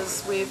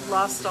because we've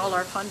lost all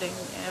our funding,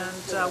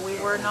 and we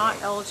were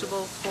not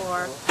eligible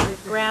for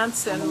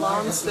grants and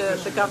loans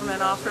that the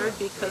government offered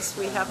because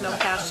we have no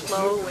cash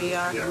flow. We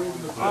are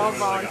all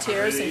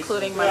volunteers,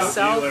 including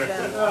myself,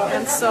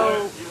 and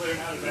so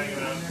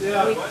we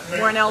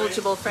weren't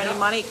eligible for any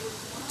money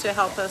to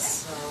help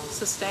us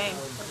sustain.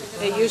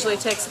 It usually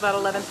takes about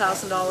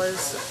 $11,000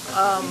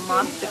 a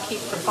month to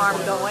keep the farm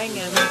going,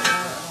 and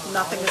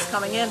nothing is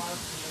coming in.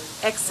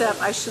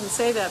 Except, I shouldn't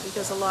say that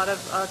because a lot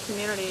of our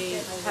community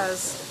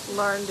has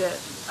learned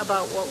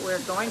about what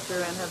we're going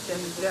through and have been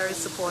very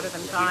supportive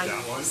and kind.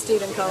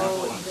 Stephen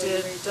Coe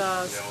did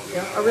a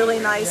really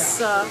nice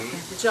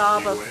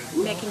job of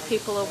making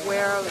people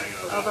aware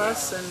of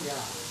us, and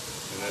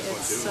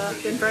it's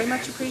been very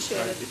much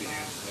appreciated.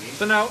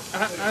 So now,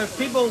 if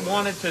people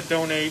wanted to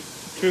donate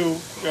to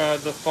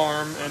the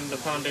farm and the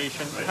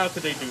foundation, how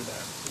could they do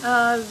that?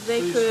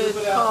 They could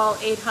call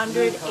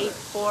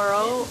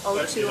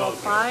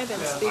 800-840-0205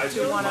 and speak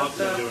to one of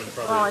the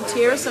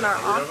volunteers in our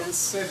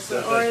office,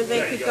 or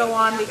they could go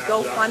on the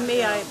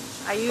GoFundMe.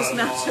 I use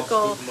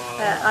Facebook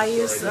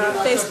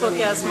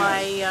as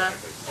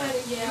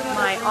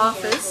my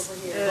office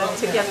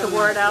to get the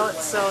word out,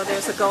 so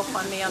there's a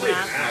GoFundMe on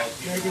that.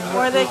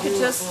 Or they could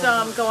just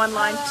go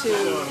online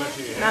to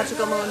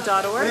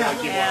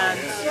magicalmoon.org and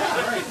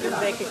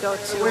they could go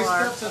to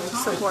our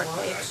support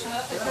page.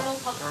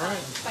 All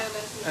right.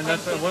 And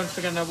that's once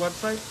again that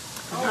website?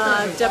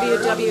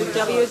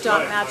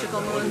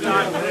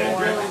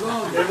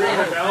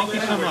 www.magicalmoon.org. Thank you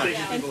so much.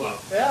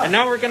 And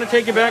now we're going to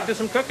take you back to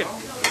some cooking.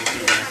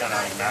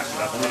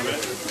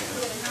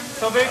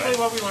 So basically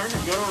what we learned is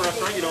you go to a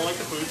restaurant, you don't like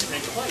the food, you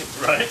take the plate.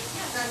 Right.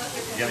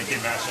 You're going to keep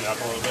mashing it up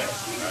a little bit.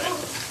 Right.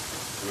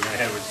 So we're going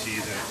to hit it with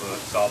cheese and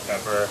salt,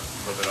 pepper, a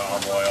little bit of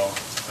olive oil,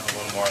 and a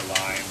little more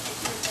lime.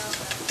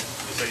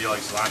 You said you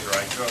like cilantro,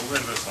 right? Throw a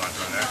little bit of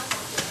cilantro in there.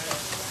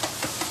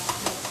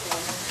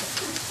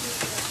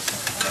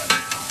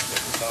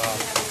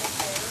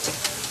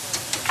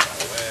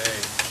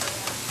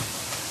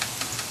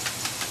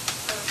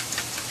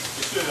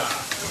 You should,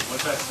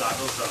 once that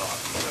stops, it'll shut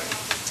off.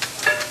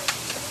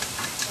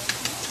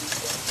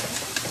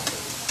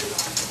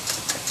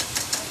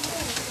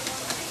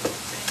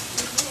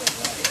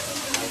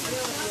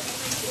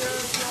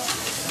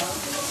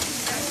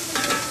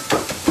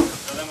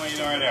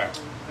 Right there.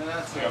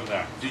 See over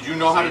there. Did you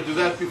know how to do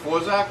that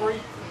before,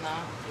 Zachary?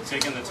 No. You're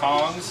taking the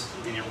tongs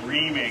and you're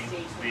reaming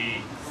the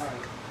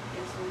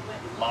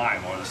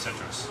lime or the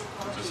citrus.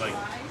 Just like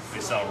they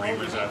sell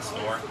reamers at the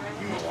store.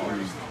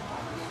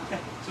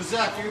 So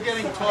Zach, you're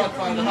getting taught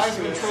by the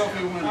Heisman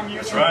Trophy winner.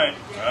 That's right.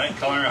 All right.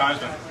 Color your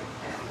Heisman.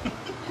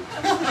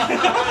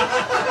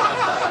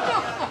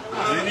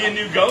 You need a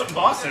new goat in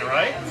Boston,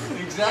 right?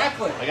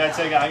 Exactly. I gotta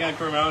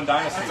create my own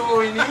dynasty. That's all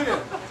we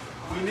needed.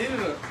 We needed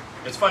it.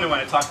 It's funny when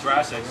I talk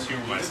thrash, I just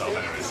humor myself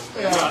anyways.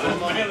 Yeah.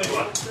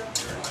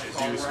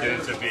 So you just get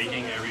into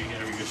baking, every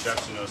good chef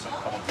should know some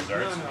couple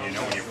desserts, and you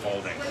know when you're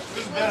folding.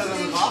 It's better than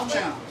the Bob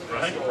Channel.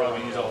 Right? You'll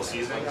probably use all the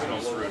seasonings, you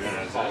don't screw it in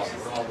as is. Right?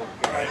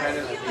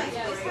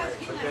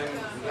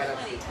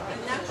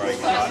 Probably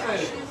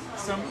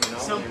Some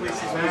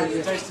places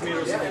have diced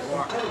tomatoes in their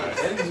guac.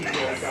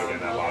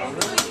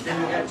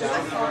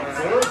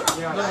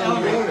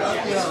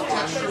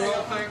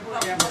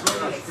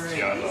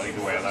 Yeah, I like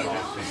the way I like it.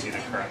 You see the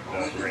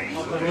grains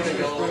of the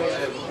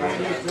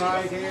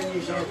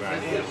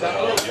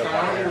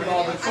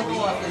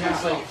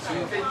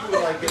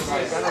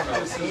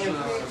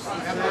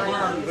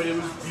But it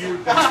was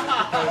viewed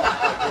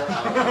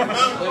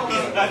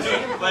That's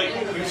it. Like,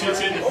 when she's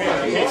in the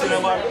kitchen,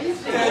 I'm like,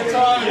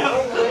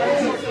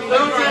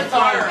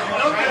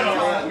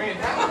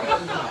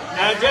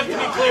 Now, just to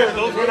be clear,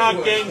 those were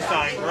not gang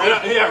signs,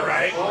 right? yeah,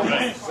 right.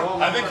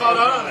 I've been called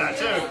out on that,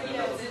 too.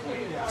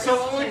 So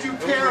what would you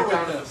pair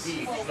with this?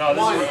 No,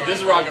 this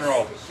is rock and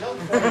roll.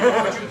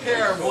 What would you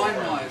pair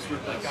wine-wise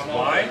with this?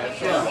 Wine?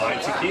 Yeah. Wine,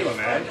 tequila,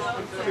 man.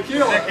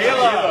 Tequila.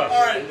 Tequila.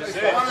 All right,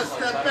 I want to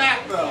step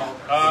back, though.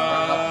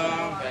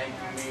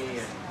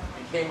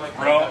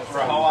 Roa,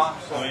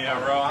 oh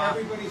yeah, Roa.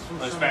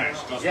 No, Spanish.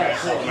 Go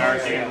Spanish.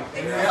 American.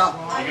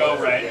 You go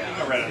red.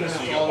 You go red on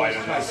this. You go white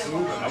on this. I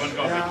wouldn't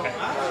go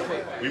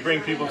big. We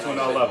bring people to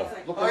another level.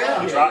 Oh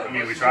yeah.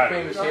 We try to.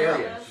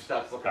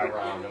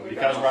 Around.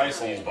 Because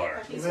rice needs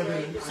butter. Yeah,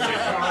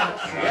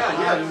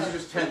 you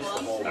just tense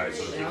the whole. Alright,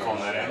 so keep pulling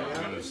that in. We're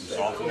gonna do some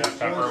salt in there,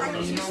 pepper, we're gonna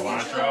do some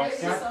cilantro,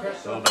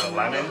 a little bit of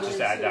lemon, just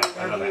to add that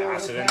another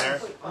acid in there.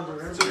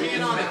 So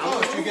being on the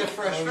coast, you get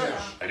fresh fish.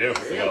 I do.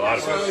 We got a lot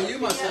of So fish. you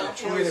must have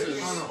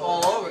choices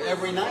all over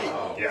every night.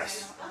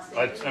 Yes.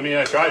 I mean,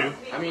 I try to.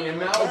 I mean, in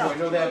Malibu, I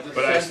know they have the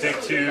But I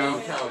stick to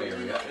downtown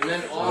area. And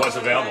then what's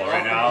available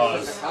right now.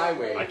 Is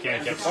highway. I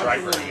can't get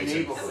striper.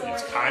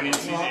 It's kind of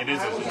easy.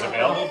 It's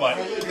available, but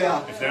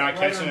if they're not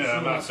catching it,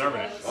 I'm not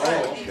serving it.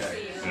 Oh,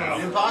 okay. You know?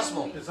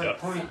 Impossible.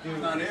 Yep.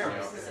 Not here.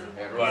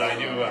 But I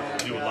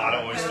do a lot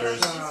of oysters,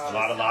 a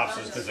lot of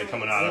lobsters because they're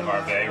coming out of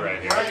our bay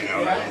right here. You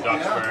know, from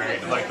Duxbury,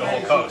 like the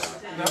whole coast.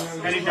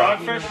 Any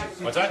dogfish?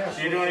 What's that?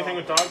 Do you do anything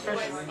with dogfish?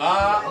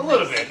 A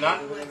little bit,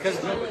 not because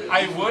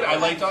I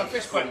like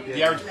dogfish, but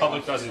the average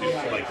public doesn't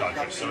like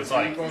dogfish. So it's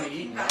like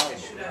you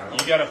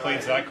got to play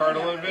into that card a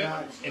little bit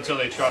until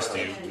they trust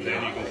you.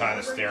 Then you can kind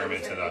of steer them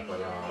into the,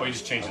 or you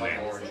just change the name.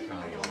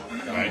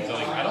 Right? So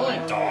like, I don't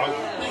like dog.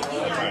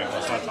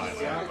 It's not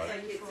Thailand,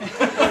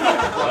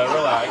 but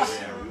relax.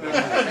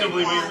 Don't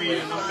believe we read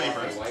in the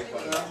papers.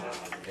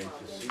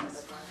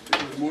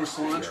 More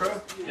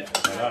cilantro? Yeah,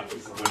 why not?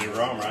 When you're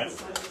wrong, right?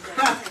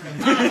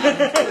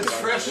 It's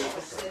fresh.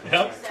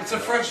 Yep. It's a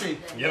freshie.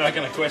 You're not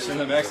going to question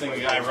the Mexican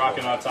guy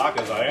rocking hot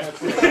tacos, are you?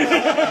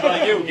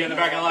 Like you, get in the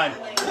back of the line.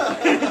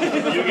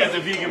 You get the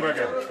vegan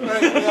burger.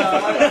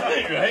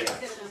 Right? Right.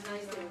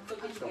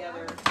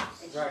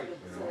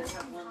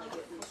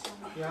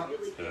 Yeah.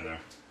 Put it in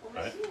there.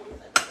 Right?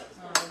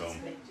 Boom.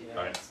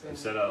 Alright.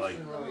 Instead of like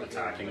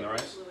attacking the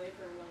rice,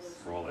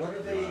 roll it.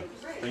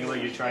 Think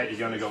like you're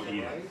gonna go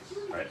eat it.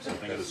 Right? So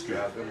think of the scoop.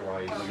 Look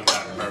at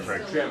that.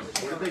 Perfect.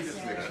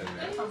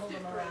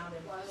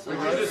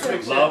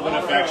 Love and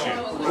affection.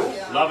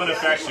 Love and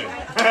affection.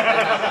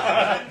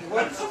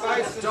 What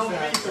spices? Don't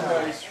beat the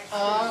rice.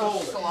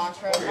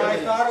 Cilantro. I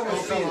thought it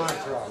was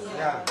cilantro.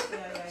 Yeah.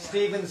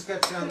 Stephen's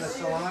got you on the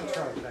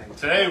cilantro thing.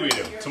 Today we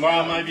do.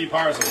 Tomorrow it might be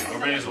parsley or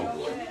basil.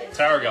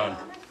 Tarragon.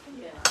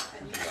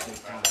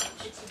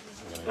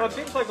 Well, it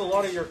seems like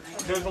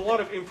there's a lot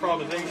of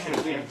improvisation,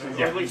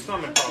 or at least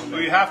some improvisation.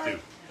 We have to.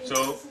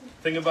 So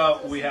think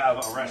about, we have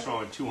a restaurant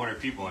with 200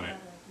 people in it,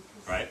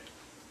 right?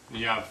 And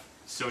you have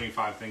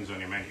 75 things on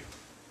your menu.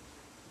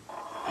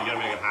 You gotta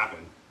make it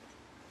happen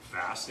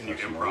fast, and you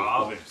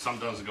improv. If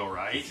something doesn't go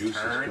right,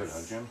 turn.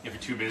 If you're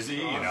too busy,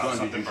 you know,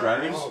 something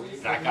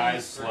burns. That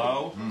guy's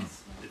slow.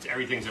 It's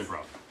everything's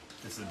improv.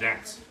 It's the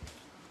dance.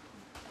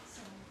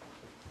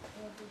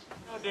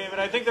 Oh, David,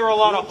 I think there are a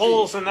lot of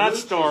holes in that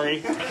story.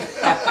 You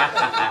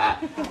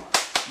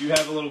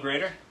have a little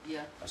grater?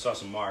 Yeah. I saw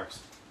some marks.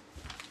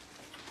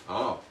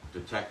 Oh,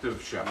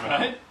 detective chef.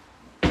 Right?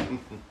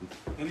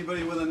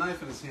 Anybody with a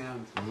knife in his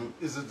hand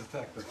is a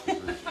detective.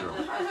 That's true.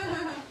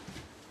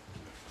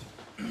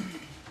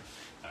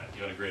 Alright,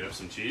 you gotta grate up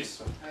some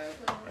cheese.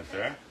 Right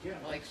there.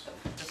 Like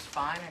just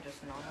fine or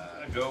just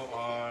normal? Go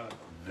on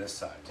this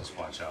side. Just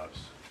watch out.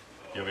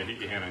 You ever hit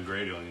your hand on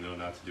grater and you know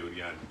not to do it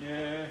again?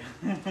 Yeah.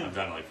 I've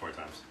done it like 4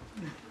 times.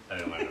 I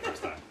didn't learn the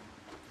first time.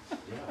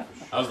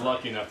 I was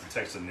lucky enough to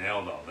text a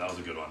nail though. That was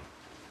a good one.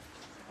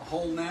 A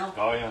whole nail?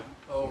 Oh yeah.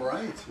 Oh,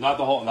 right. Not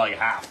the whole, like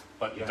half,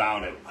 but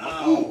down it.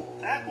 Oh,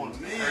 that one's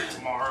gonna hurt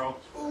tomorrow.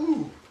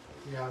 Ooh.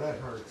 Yeah, that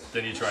hurts.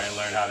 Then you try and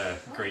learn how to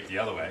grate the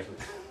other way.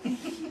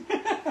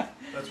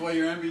 That's why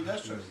you're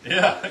ambidextrous.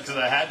 Yeah, because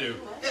I had to.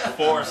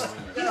 Forced.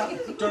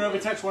 Don't ever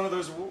touch one of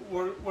those,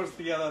 what's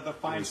the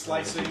fine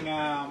slicing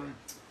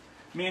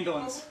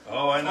mandolins.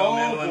 Oh, I know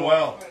mandolin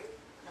well.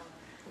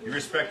 You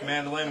respect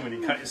mandolin when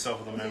you cut yourself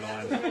with a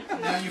mandolin.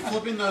 Now you're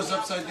flipping those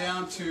upside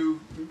down to...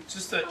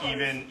 Just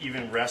an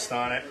even rest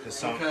on it.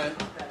 Okay.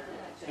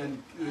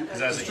 And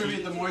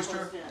distribute the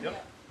moisture?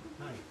 Yep.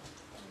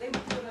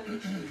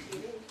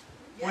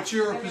 What's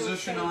your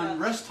position on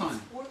rest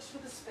time?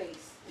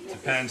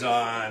 Depends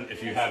on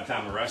if you have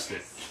time to rest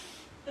it.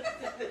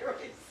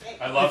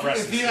 I love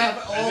resting. If you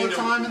have all the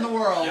time in the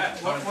world, Yeah,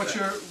 what's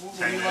your...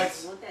 What do you like?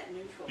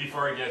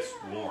 Before it gets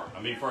warm.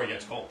 I mean, before it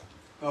gets cold.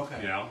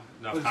 Okay. You know,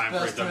 But enough it's time for it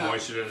best to have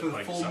moisture for to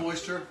like full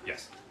moisture?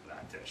 Yes,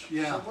 that dish.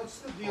 Yeah. So what's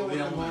the deal with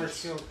the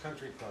Marshfield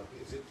Country Club?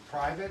 Is it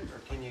private, or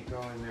can you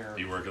go in there?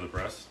 Do you work at the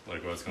press?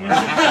 Like what's going on?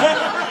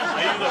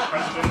 Are you the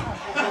president?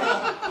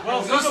 Well,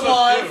 is this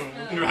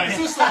live? Right. Is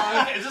this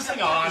live? Is this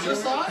thing on? Is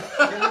this live?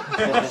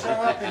 Can you show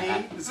up and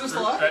eat? Is this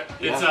live?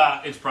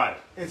 It's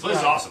private. It's So this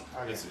is private. awesome.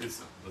 Okay.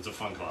 It's a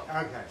fun club.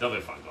 Okay. Definitely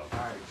a fun club. All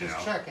right, you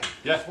just know? checking.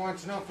 Yeah. Just want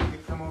to know if we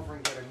could come over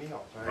and get a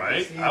meal.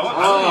 Right? See,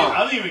 I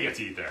don't even get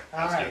to eat there.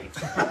 All That's right.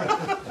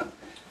 good.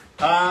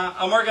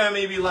 I'm working on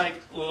maybe like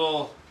a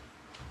little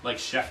like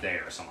chef day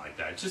or something like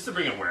that, just to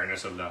bring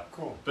awareness of the.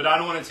 Cool. But I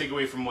don't want to take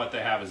away from what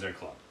they have as their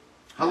club.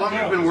 How long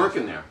have you been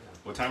working there?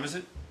 What time is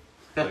it?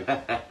 Like,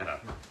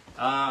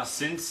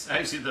 since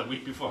actually the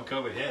week before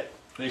COVID hit.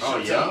 They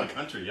shut down the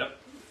country. Yep.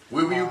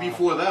 Where were you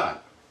before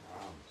that?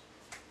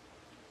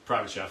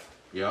 Private chef.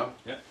 Yeah.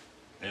 Yeah.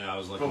 And I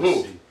was looking For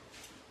who? to see.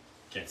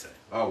 Can't say.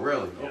 Oh,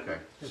 really? Yeah. Okay.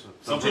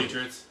 Some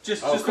Patriots.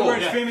 Just Oh, the cool.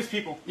 words Yeah. famous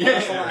people.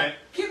 Yeah, right.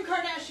 Kim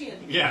Kardashian.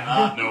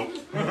 Yeah, no.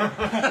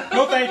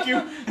 No, thank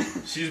you.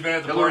 She's been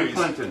at the Hillary parties.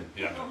 Clinton.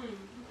 Yeah.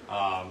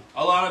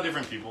 A lot of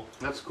different people.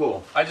 That's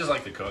cool. I just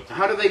like to cook.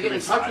 How do they get in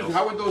Different touch with you?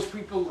 styles. How would those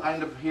people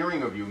end up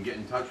hearing of you and get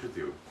in touch with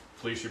you?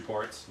 Police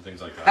reports and things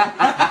like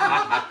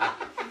that.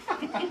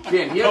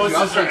 Dan, he has Posters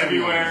nothing are to do.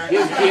 everywhere. He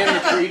has Dan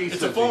McCready It's a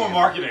stuff form of in.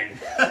 marketing.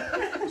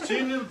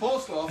 Seen in the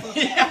post office.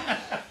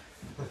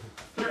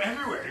 They're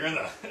everywhere. You're in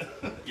the.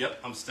 Yep,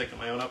 I'm sticking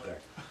my own up there.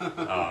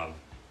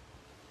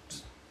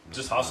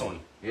 Just hustling,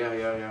 Yeah,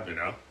 yeah, yeah. you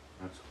know.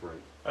 That's great.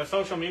 Has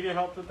social media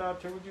helped with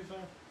that too, would you say?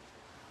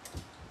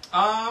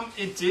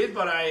 It did,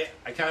 but I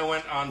kind of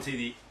went onto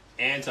the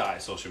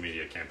anti-social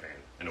media campaign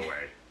in a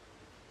way,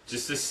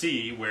 just to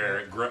see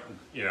where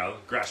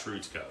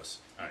grassroots goes.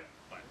 All right,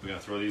 we're gonna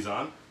throw these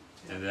on,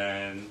 and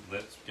then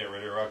let's get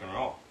ready to rock and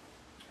roll.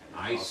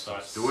 I'll Nice. start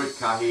Let's do it,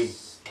 Kahi.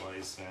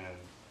 Slicing.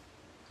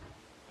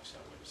 Actually,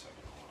 wait a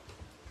second. Hold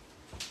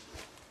on.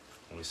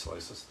 Let me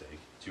slice a steak.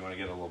 Do you want to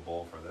get a little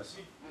bowl for this?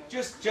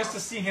 Just to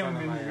see him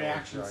in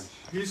reactions.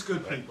 He's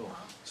good people.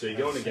 So you're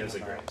going against the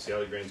grain. See how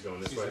the grain's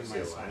going this way? See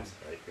the lines?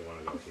 Right, you want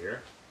to go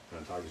here. And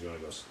on top, you want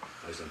to go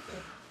nice and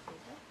thin.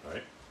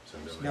 Right? So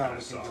I'm doing kind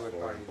of soft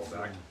forward and pull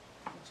back.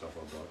 Soft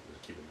forward,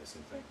 just keep it nice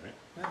and thin,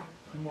 right?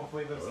 More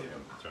flavors.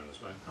 Turn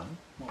this way.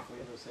 More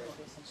flavors.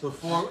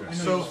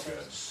 So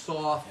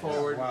soft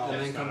forward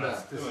and then come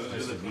back. Do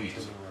the meat.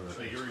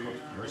 So you're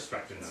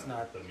respecting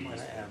the meat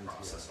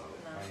process of it.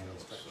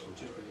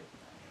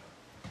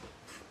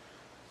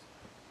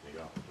 There you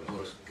go.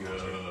 Looks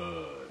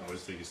good.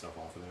 Always take your stuff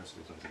off of there so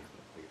it's not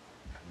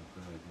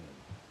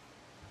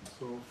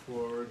So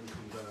forward and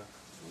come back.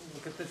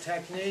 Look at the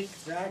technique,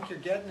 Zach. You're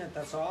getting it.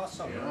 That's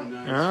awesome. Yeah,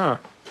 nice. Yeah.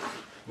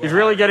 He's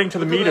really getting to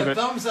the Look at meat of that it.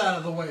 thumbs out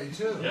of the way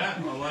too. Yeah,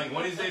 I'm like,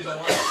 one of these days I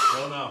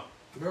will. Don't know.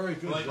 Very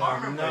good. Like,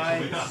 job.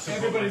 Nice.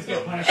 Everybody's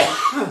got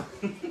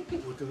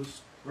punishment. Look at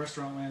this.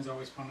 Restaurant land's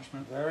always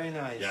punishment. Very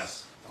nice.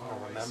 Yes. Oh,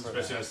 remember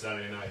Especially that. on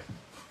Saturday night.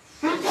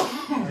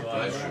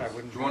 I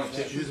wouldn't Do you want a do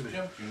that. tissue,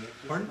 Jim? Do you need a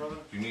tissue, Pardon? brother?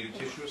 Do you need a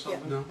tissue or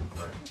something? No.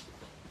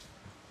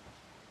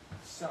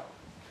 So,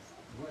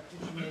 what did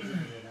you make of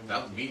it?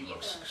 That meat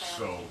looks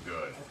so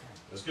good.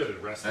 It's good.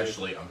 It rested.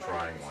 Actually, I'm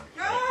trying one.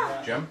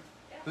 Jim?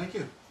 Thank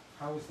you.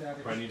 How was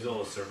that? Probably needs a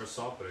little surface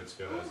salt, but it's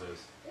good as is.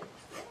 It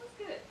was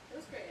good. It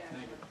was great,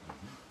 actually.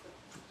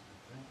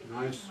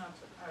 Nice.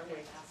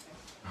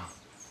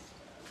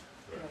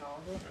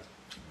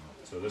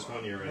 So this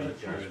one you're in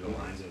the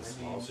lines in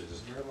small, so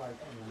just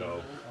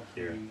go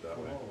here that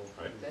way.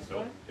 Right?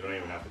 So you don't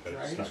even have to put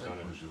it stuck on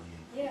it.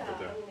 Yeah. Right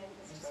there.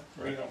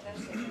 Right.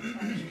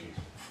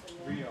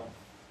 Real.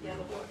 Yeah,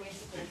 but we're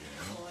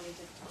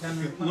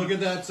basically Look at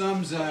that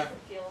thumb, Zach.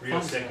 Real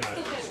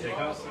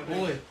steakhouse.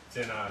 Holy. It's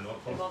in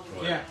North Pole.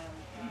 Yeah.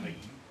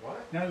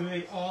 Now do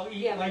they all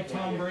eat like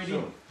Tom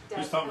Brady?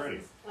 Who's Tom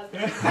Brady?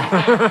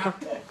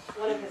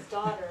 one of his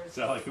daughters. Is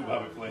that like who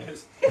Bobby Flay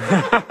is?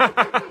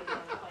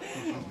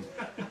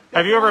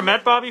 Have you ever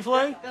met Bobby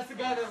Flay? That's the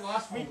guy that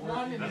lost week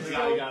one and That's he's the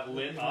guy who still... got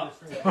lit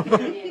up.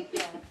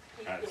 Yeah.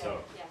 Alright, so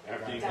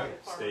after you cook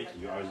steak,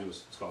 you always do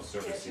what's called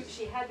surface seasoning.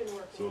 She had been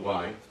working. So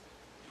Why?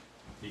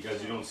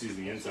 Because you don't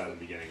season the inside in the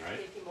beginning,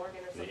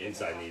 right? The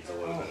inside needs a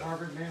little bit of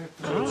Harvard man.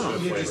 good You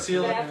flavor. just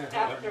seal it.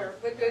 After,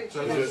 but good.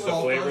 So The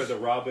salt flavor, does? the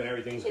rub, and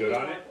everything's good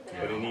on it,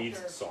 but it needs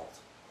salt.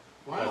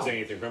 Not Wow. saying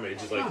anything from it.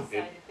 It's just like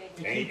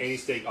any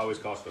steak always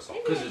calls for salt.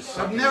 Because it's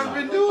I've never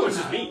been doing It's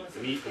just that. meat.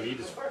 The meat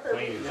is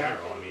plain in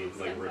general. I mean,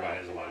 like ribeye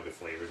has a lot of good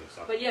flavors and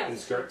stuff. But yeah. And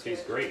skirt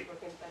tastes great,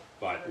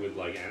 but with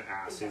like an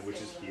acid, which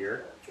is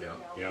here, Yeah.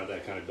 you know,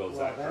 that kind of builds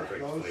that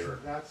perfect flavor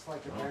That's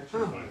like a bench.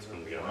 when it's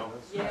come together.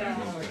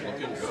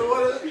 Yeah. So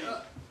what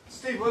are,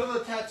 Steve, what are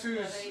the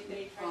tattoos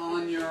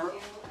on your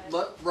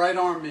right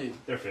arm mean?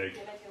 They're fake.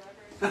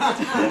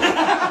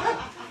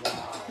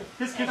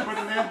 His kids put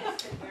him in.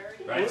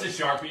 Right? It's a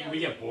Sharpie. We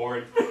get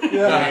bored.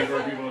 Yeah. Waiting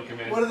for people to come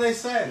in. What do they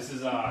say? This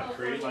is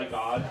create like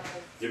God,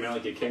 demand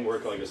like a king,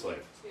 work like a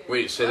slave.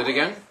 Wait, say that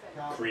again?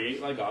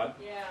 Create like God.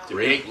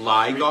 Create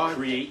like God?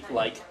 Create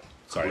like.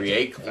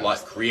 Sorry.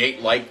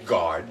 Create like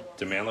God.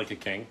 Demand like a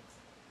king,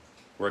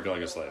 work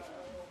like a slave.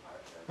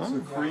 So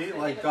create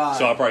like God.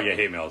 So I'll probably get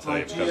hate mail today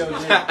Like because of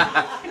this.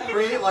 G-O-D.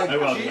 Create like I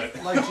will, G,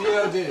 but- like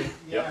G-O-D.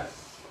 Yep.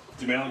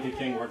 Demand like a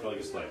king, work like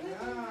a slave.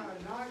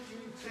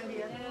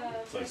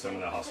 It's like some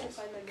of the hustles.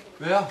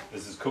 Yeah.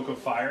 This is cook with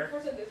fire,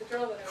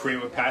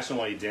 create with passion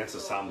while you dance a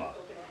samba.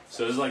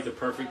 So this is like the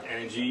perfect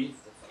energy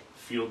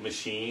fueled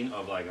machine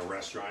of like a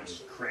restaurant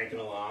just cranking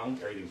along.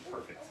 Everything's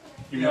perfect.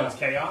 Even though it's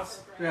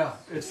chaos, Yeah.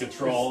 it's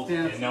controlled,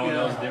 dance, and no one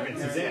knows the yeah.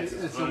 difference. It's a dance.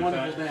 It's a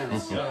wonderful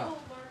dance. Yep. Yeah.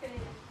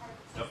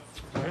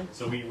 Yep.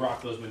 So we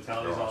rock those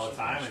mentalities all the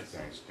time. It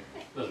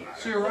doesn't matter.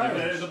 So you're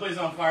Irish. If the place is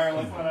on fire,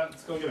 like, why not?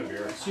 Let's go get a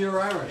beer. So you're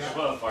Irish.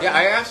 Put a fire. Yeah,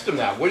 I asked him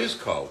that. What is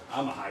Coe?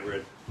 I'm a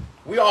hybrid.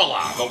 We all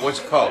are, but what's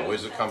Coe? Where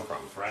does it come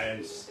from?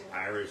 French,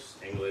 Irish,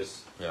 English,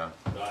 Yeah.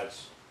 Dutch,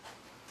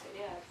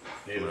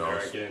 Native Who knows?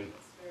 American.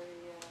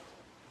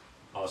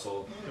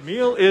 Also, The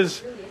meal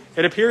is,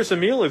 it appears the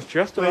meal is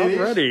just about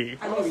ready.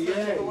 Oh,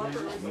 yeah.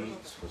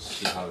 Let's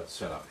see how it's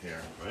set up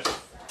here. Right.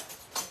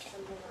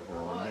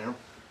 On there.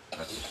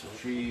 That's the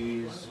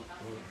cheese,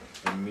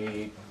 the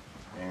meat,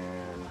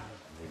 and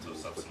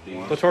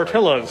The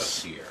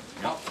tortillas. Here.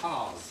 Yep.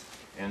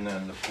 And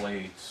then the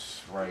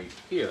plates right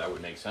here. That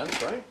would make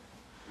sense, right?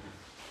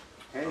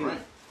 Hey, All right.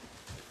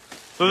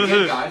 So this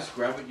Okay, is guys,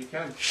 grab what you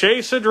can. Shea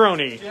Cedrone.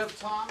 do you have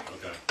Tom?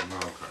 okay.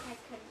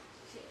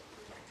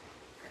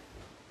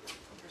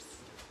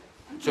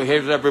 So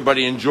here's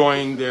everybody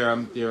enjoying their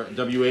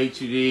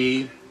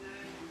WATD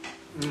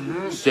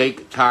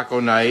steak taco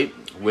night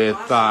with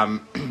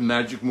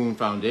Magic Moon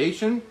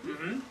Foundation.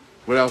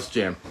 What else,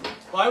 Jim?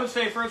 Well, I would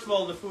say, first of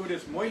all, the food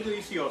is muy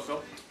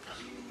delicioso.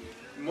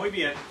 Muy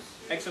bien.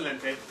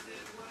 Excelente.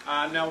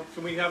 Now,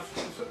 can we have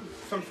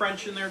some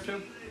French in there,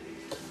 too?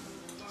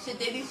 C'est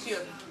délicieux.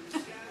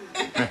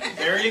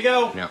 There you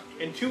go. Yeah.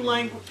 In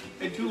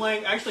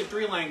actually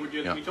 3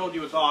 languages. Yeah. We told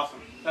you it's awesome.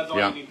 That's all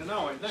Yeah. you need to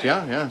know, I think.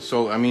 Yeah.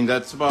 So I mean,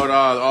 that's about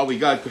all we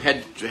got.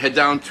 Head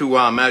down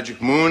to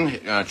Magic Moon.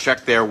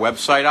 Check their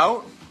website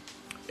out,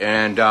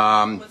 and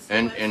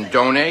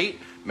donate.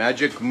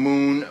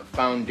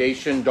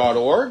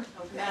 MagicMoonFoundation.org.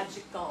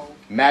 Magical.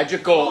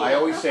 Magical. I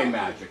always say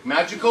magic.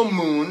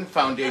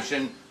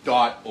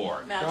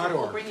 MagicalMoonFoundation.org. Magic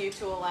will bring you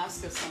to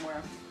Alaska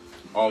somewhere.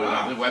 Oh, the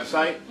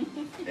website?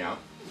 Yeah.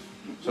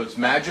 So it's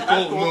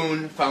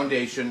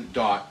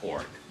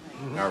MagicalMoonFoundation.org.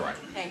 All right.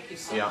 Thank you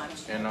so Yeah. much.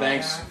 And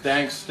thanks,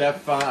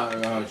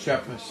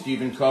 Chef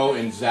Stephen Coe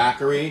and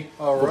Zachary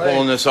All for right.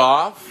 pulling this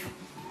off.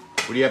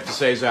 What do you have to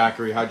say,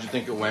 Zachary? How'd you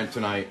think it went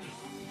tonight?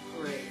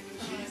 Great.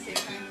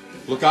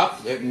 Look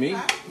up at me.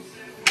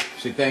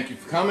 Say thank you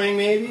for coming,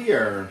 maybe,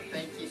 or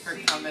Thank you for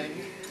coming.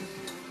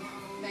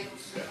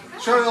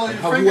 Show it all your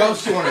who fingers.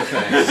 else do you want to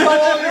thank? Show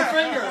all your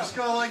fingers.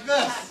 Go like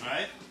this.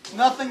 Right?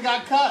 Nothing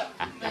got cut.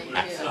 Thank you.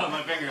 Still on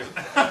my fingers.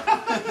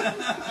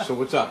 So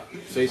what's up?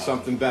 Say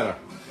something better.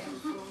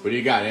 What do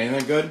you got?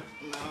 Anything good?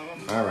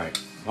 No. All right.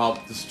 Well,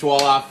 this is to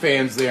all our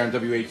fans there on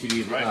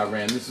WATD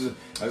Ran. This is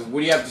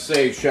what do you have to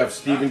say, Chef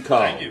Stephen Coe?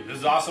 Thank you. This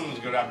is awesome. It's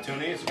a good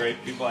opportunity. It's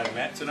great people I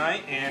met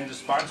tonight, and to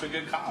sponsor a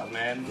good cause,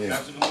 man. Yeah.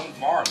 That's a good one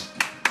farm.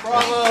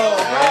 Bravo.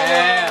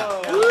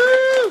 Yeah.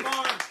 Woo!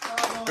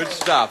 Good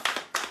stuff.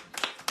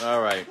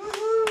 All right.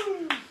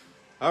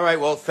 All right.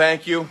 Well,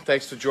 thank you.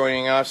 Thanks for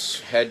joining us.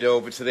 Head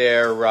over to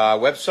their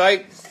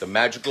website,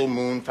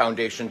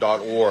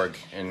 themagicalmoonfoundation.org,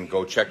 and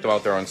go check them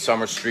out there on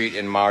Summer Street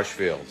in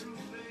Marshfield.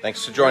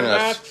 Thanks for joining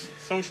us.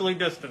 Socially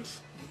distanced.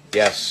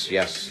 Yes,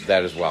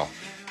 that as well.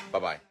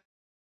 Bye-bye.